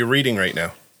 What are you reading right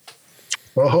now?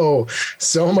 Oh,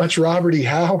 so much Robert E.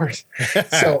 Howard.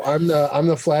 So I'm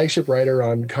the flagship writer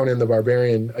on Conan the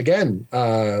Barbarian, again,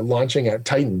 launching at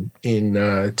Titan in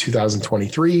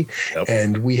 2023. Yep.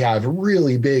 And we have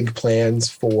really big plans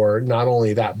for not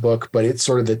only that book, but it's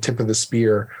sort of the tip of the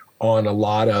spear on a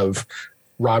lot of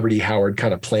Robert E. Howard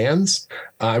kind of plans.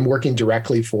 I'm working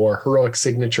directly for Heroic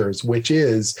Signatures, which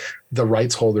is the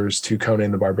rights holders to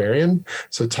Conan the Barbarian.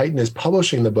 So Titan is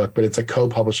publishing the book, but it's a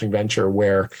co-publishing venture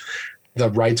where the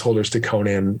rights holders to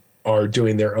Conan are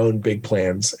doing their own big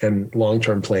plans and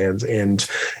long-term plans, and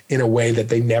in a way that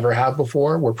they never have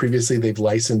before, where previously they've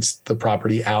licensed the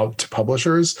property out to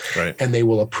publishers and they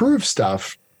will approve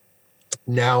stuff.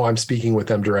 Now I'm speaking with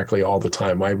them directly all the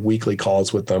time. I have weekly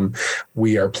calls with them.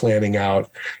 We are planning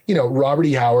out, Robert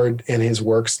E. Howard and his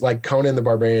works, like Conan the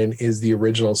Barbarian is the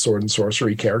original sword and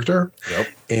sorcery character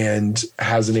and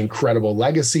has an incredible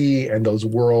legacy. And those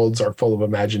worlds are full of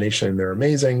imagination and they're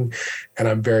amazing. And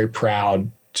I'm very proud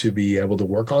to be able to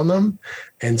work on them.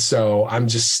 And so I'm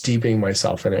just steeping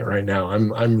myself in it right now.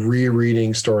 I'm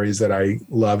rereading stories that I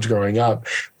loved growing up,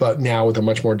 but now with a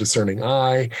much more discerning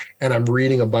eye. And I'm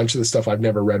reading a bunch of the stuff I've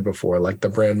never read before, like the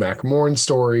Bran Mak Morn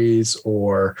stories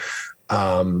or,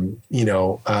 the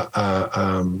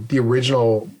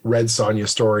original Red Sonja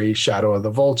story, Shadow of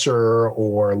the Vulture,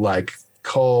 or like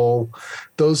Cull,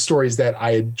 those stories that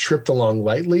I had tripped along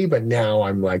lightly, but now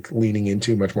I'm like leaning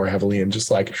into much more heavily and just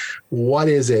like, what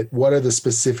is it? What are the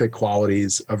specific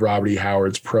qualities of Robert E.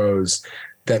 Howard's prose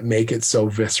that make it so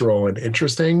visceral and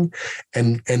interesting?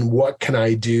 And what can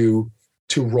I do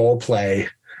to role play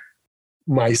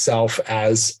myself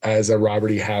as a Robert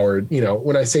E. Howard? You know,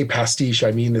 when I say pastiche, I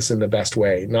mean this in the best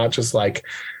way, not just like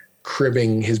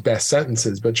cribbing his best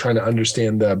sentences, but trying to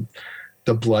understand the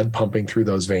blood pumping through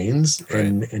those veins, right,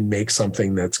 and make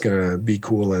something that's going to be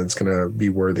cool and it's going to be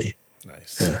worthy.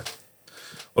 Nice. Yeah.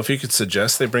 Well, if you could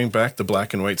suggest they bring back the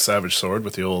black and white Savage Sword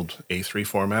with the old A3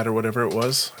 format or whatever it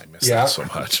was. I miss that so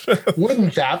much.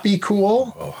 Wouldn't that be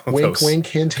cool? Oh, wink, wink,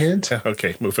 hint, hint.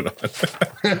 Okay, moving on.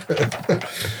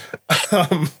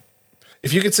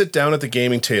 If you could sit down at the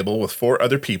gaming table with 4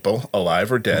 other people,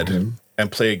 alive or dead,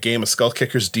 and play a game of Skull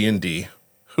Kickers D&D,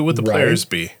 who would the players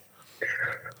be?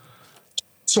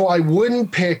 So I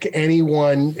wouldn't pick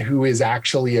anyone who is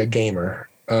actually a gamer,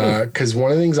 because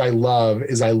one of the things I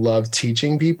love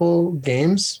teaching people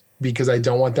games, because I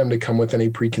don't want them to come with any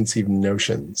preconceived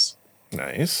notions.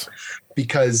 Nice.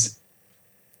 Because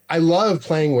I love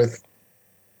playing with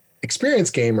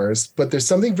experienced gamers, but there's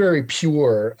something very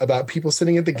pure about people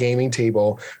sitting at the gaming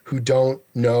table who don't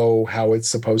know how it's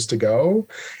supposed to go,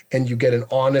 and you get an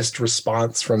honest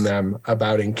response from them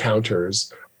about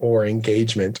encounters or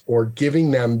engagement, or giving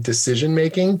them decision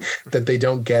making that they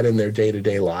don't get in their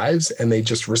day-to-day lives, and they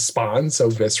just respond so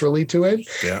viscerally to it.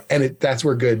 Yeah. And that's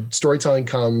where good storytelling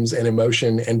comes, and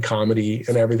emotion and comedy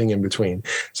and everything in between.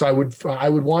 So I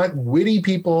would want witty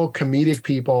people, comedic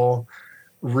people,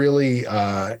 really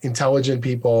intelligent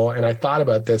people. And I thought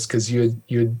about this because you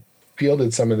had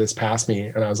fielded some of this past me,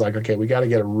 and I was like, okay, we got to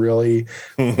get a really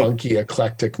funky,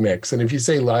 eclectic mix. And if you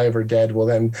say live or dead, well,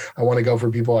 then I want to go for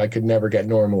people I could never get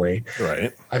normally.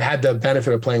 Right. I've had the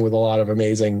benefit of playing with a lot of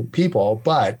amazing people,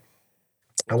 but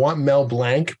I want Mel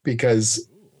Blanc, because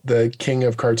the king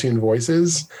of cartoon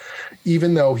voices,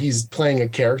 even though he's playing a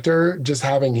character, just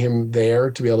having him there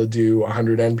to be able to do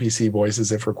 100 NPC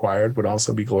voices if required would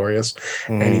also be glorious.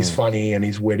 And he's funny and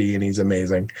he's witty and he's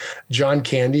amazing. John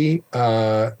Candy,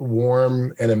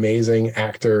 warm and amazing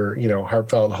actor, you know,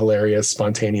 heartfelt, hilarious,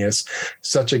 spontaneous,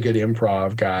 such a good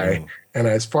improv guy. And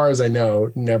as far as I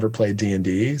know, never played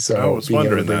D&D. So being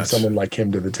able to bring someone like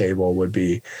him to the table would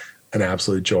be an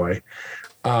absolute joy.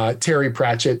 Terry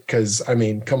Pratchett, because I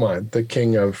mean, come on, the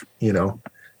king of, you know,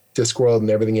 Discworld and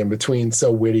everything in between,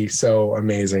 so witty, so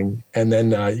amazing. And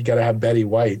then you got to have Betty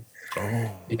White,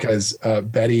 because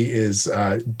Betty is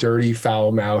dirty,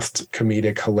 foul-mouthed,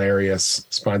 comedic, hilarious,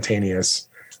 spontaneous.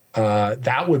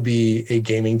 That would be a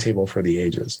gaming table for the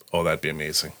ages. Oh, that'd be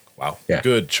amazing. Wow. Yeah.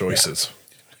 Good choices.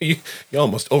 Yeah. You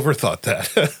almost overthought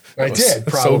that. I did,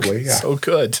 probably. So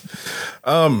good.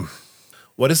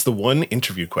 What is the one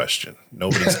interview question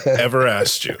nobody's ever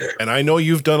asked you? And I know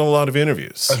you've done a lot of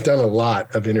interviews. I've done a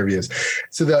lot of interviews.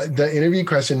 So the interview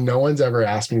question no one's ever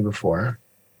asked me before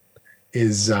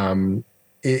is,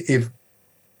 if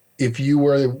you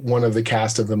were one of the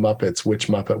cast of the Muppets, which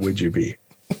Muppet would you be?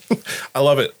 I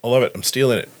love it. I'm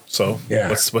stealing it. So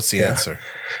what's the answer?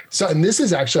 So, and this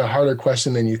is actually a harder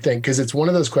question than you think, because it's one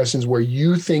of those questions where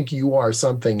you think you are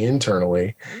something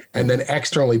internally, and then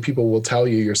externally people will tell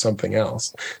you you're something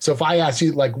else. So if I ask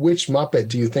you, like, which Muppet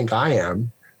do you think I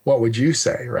am? What would you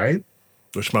say, right?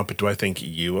 Which Muppet do I think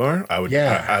you are? I would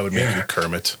make you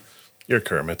Kermit. You're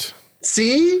Kermit.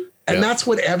 See? And that's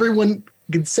what everyone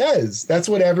says. That's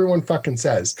what everyone fucking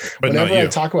says. But whenever I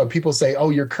talk about, people say, oh,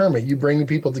 you're Kermit. You bring the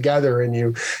people together and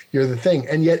you're the thing.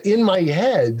 And yet in my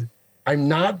head, I'm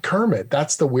not Kermit.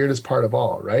 That's the weirdest part of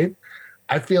all, right?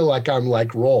 I feel like I'm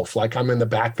like Rolf, like I'm in the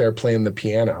back there playing the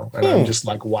piano, and I'm just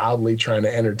like wildly trying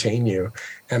to entertain you.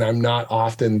 And I'm not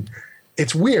often,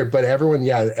 it's weird, but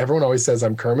everyone always says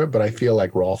I'm Kermit, but I feel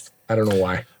like Rolf. I don't know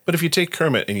why. But if you take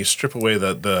Kermit and you strip away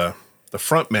the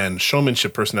frontman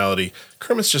showmanship personality,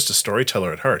 Kermit's just a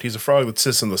storyteller at heart. He's a frog that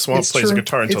sits in the swamp, plays a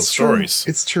guitar, and tells stories.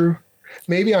 It's true.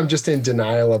 Maybe I'm just in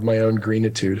denial of my own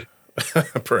greenitude.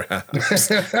 Perhaps.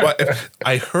 Well,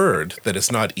 I heard that it's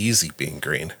not easy being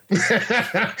green.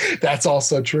 That's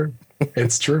also true.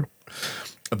 It's true.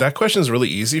 That question is really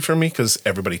easy for me because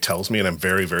everybody tells me, and I'm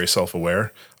very, very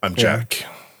self-aware. I'm Jack.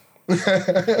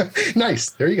 Nice.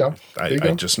 There you go. I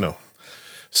just know.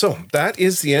 So that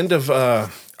is the end of our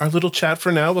little chat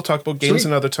for now. We'll talk about games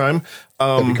another time.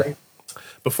 That'd be great.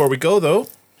 Before we go, though,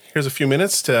 here's a few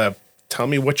minutes to tell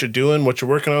me what you're doing, what you're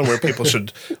working on, where people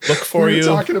should look for you. We were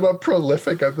talking about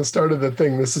prolific at the start of the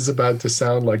thing. This is about to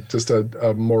sound like just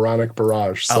a moronic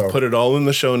barrage. So. I'll put it all in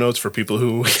the show notes for people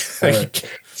who...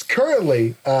 It's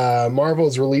Currently, Marvel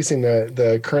is releasing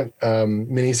the current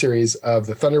miniseries of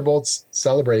the Thunderbolts,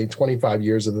 celebrating 25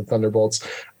 years of the Thunderbolts.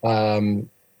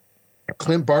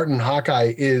 Clint Barton,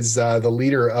 Hawkeye, is the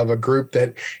leader of a group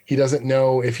that he doesn't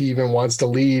know if he even wants to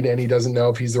lead, and he doesn't know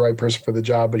if he's the right person for the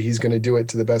job, but he's going to do it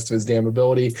to the best of his damn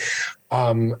ability.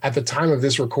 At the time of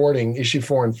this recording, issue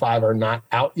 4 and 5 are not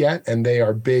out yet, and they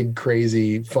are big,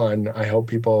 crazy fun. I hope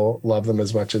people love them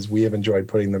as much as we have enjoyed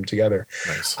putting them together.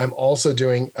 Nice. I'm also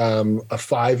doing a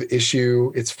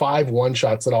 5-issue, it's 5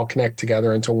 one-shots that all connect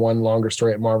together into one longer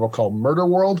story at Marvel called Murder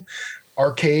World.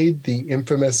 Arcade, the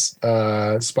infamous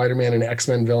Spider-Man and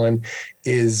X-Men villain,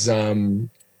 is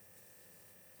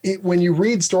when you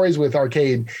read stories with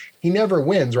Arcade, he never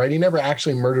wins, right? He never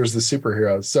actually murders the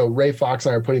superheroes. So Ray Fox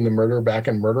and I are putting the murder back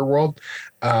in Murder World.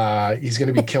 He's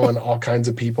going to be killing all kinds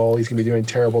of people. He's going to be doing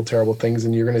terrible, terrible things.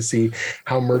 And you're going to see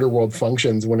how Murder World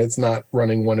functions when it's not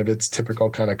running one of its typical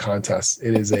kind of contests.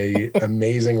 It is a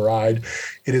amazing ride.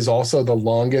 It is also the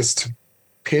longest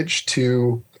pitch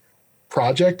to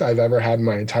project I've ever had in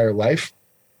my entire life.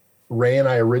 Ray and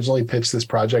I originally pitched this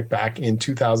project back in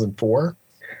 2004.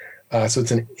 So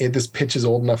this pitch is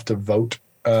old enough to vote.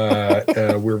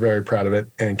 We're very proud of it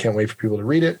and can't wait for people to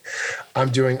read it. I'm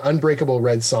doing Unbreakable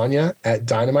Red Sonja at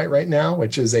Dynamite right now,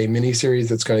 which is a miniseries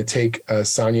that's going to take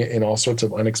Sonja in all sorts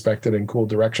of unexpected and cool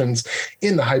directions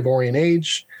in the Hyborian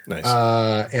Age. Nice.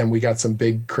 And we got some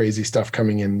big crazy stuff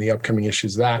coming in the upcoming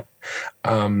issues of that.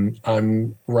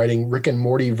 I'm writing Rick and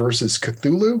Morty versus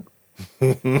Cthulhu,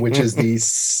 which is the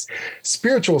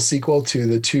spiritual sequel to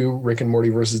the 2 Rick and Morty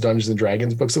versus Dungeons and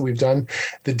Dragons books that we've done.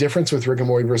 The difference with Rick and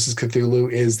Morty versus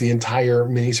Cthulhu is the entire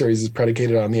miniseries is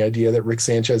predicated on the idea that Rick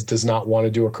Sanchez does not want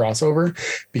to do a crossover,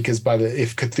 because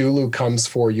if Cthulhu comes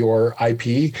for your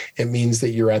IP, it means that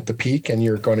you're at the peak and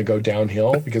you're going to go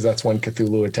downhill, because that's when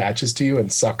Cthulhu attaches to you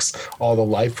and sucks all the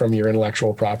life from your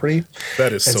intellectual property.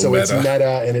 That is so meta. It's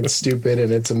meta and it's stupid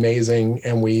and it's amazing.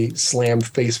 And we slammed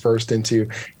face first into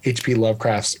H.P.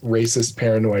 Lovecraft's racist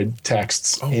paranoid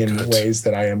texts in ways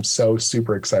that I am so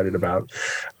super excited about.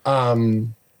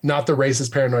 Not the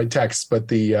racist paranoid texts, but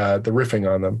the riffing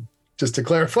on them. Just to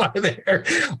clarify there,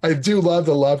 I do love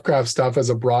the Lovecraft stuff as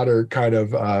a broader kind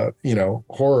of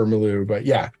horror milieu. But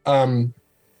yeah,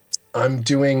 I'm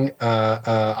doing,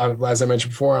 as I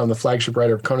mentioned before, I'm the flagship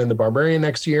writer of Conan the Barbarian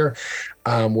next year.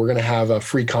 We're going to have a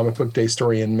free comic book day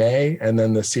story in May, and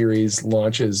then the series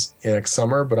launches next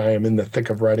summer, but I am in the thick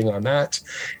of writing on that.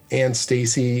 And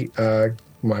Stacy,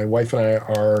 my wife, and I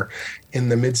are in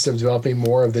the midst of developing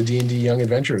more of the D&D Young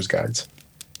Adventurers guides.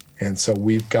 And so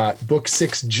we've got book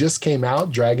 6 just came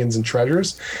out, Dragons and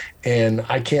Treasures, and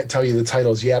I can't tell you the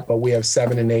titles yet, but we have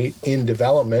 7 and 8 in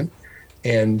development.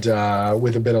 And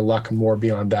with a bit of luck, more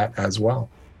beyond that as well.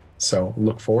 So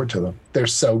look forward to them. They're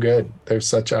so good.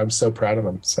 I'm so proud of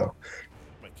them. So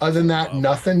other than that,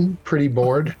 nothing. Pretty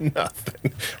bored.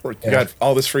 Nothing. You got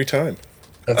all this free time.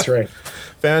 That's right.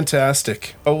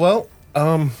 Fantastic. Oh, well,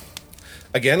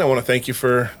 again, I want to thank you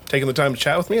for taking the time to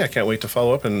chat with me. I can't wait to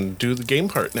follow up and do the game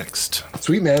part next.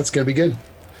 Sweet, man. It's going to be good.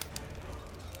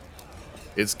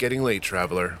 It's getting late,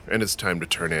 Traveler, and it's time to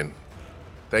turn in.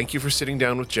 Thank you for sitting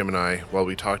down with Jim and I while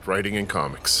we talked writing and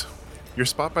comics. Your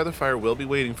spot by the fire will be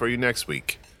waiting for you next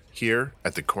week, here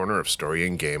at the corner of Story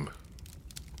and Game.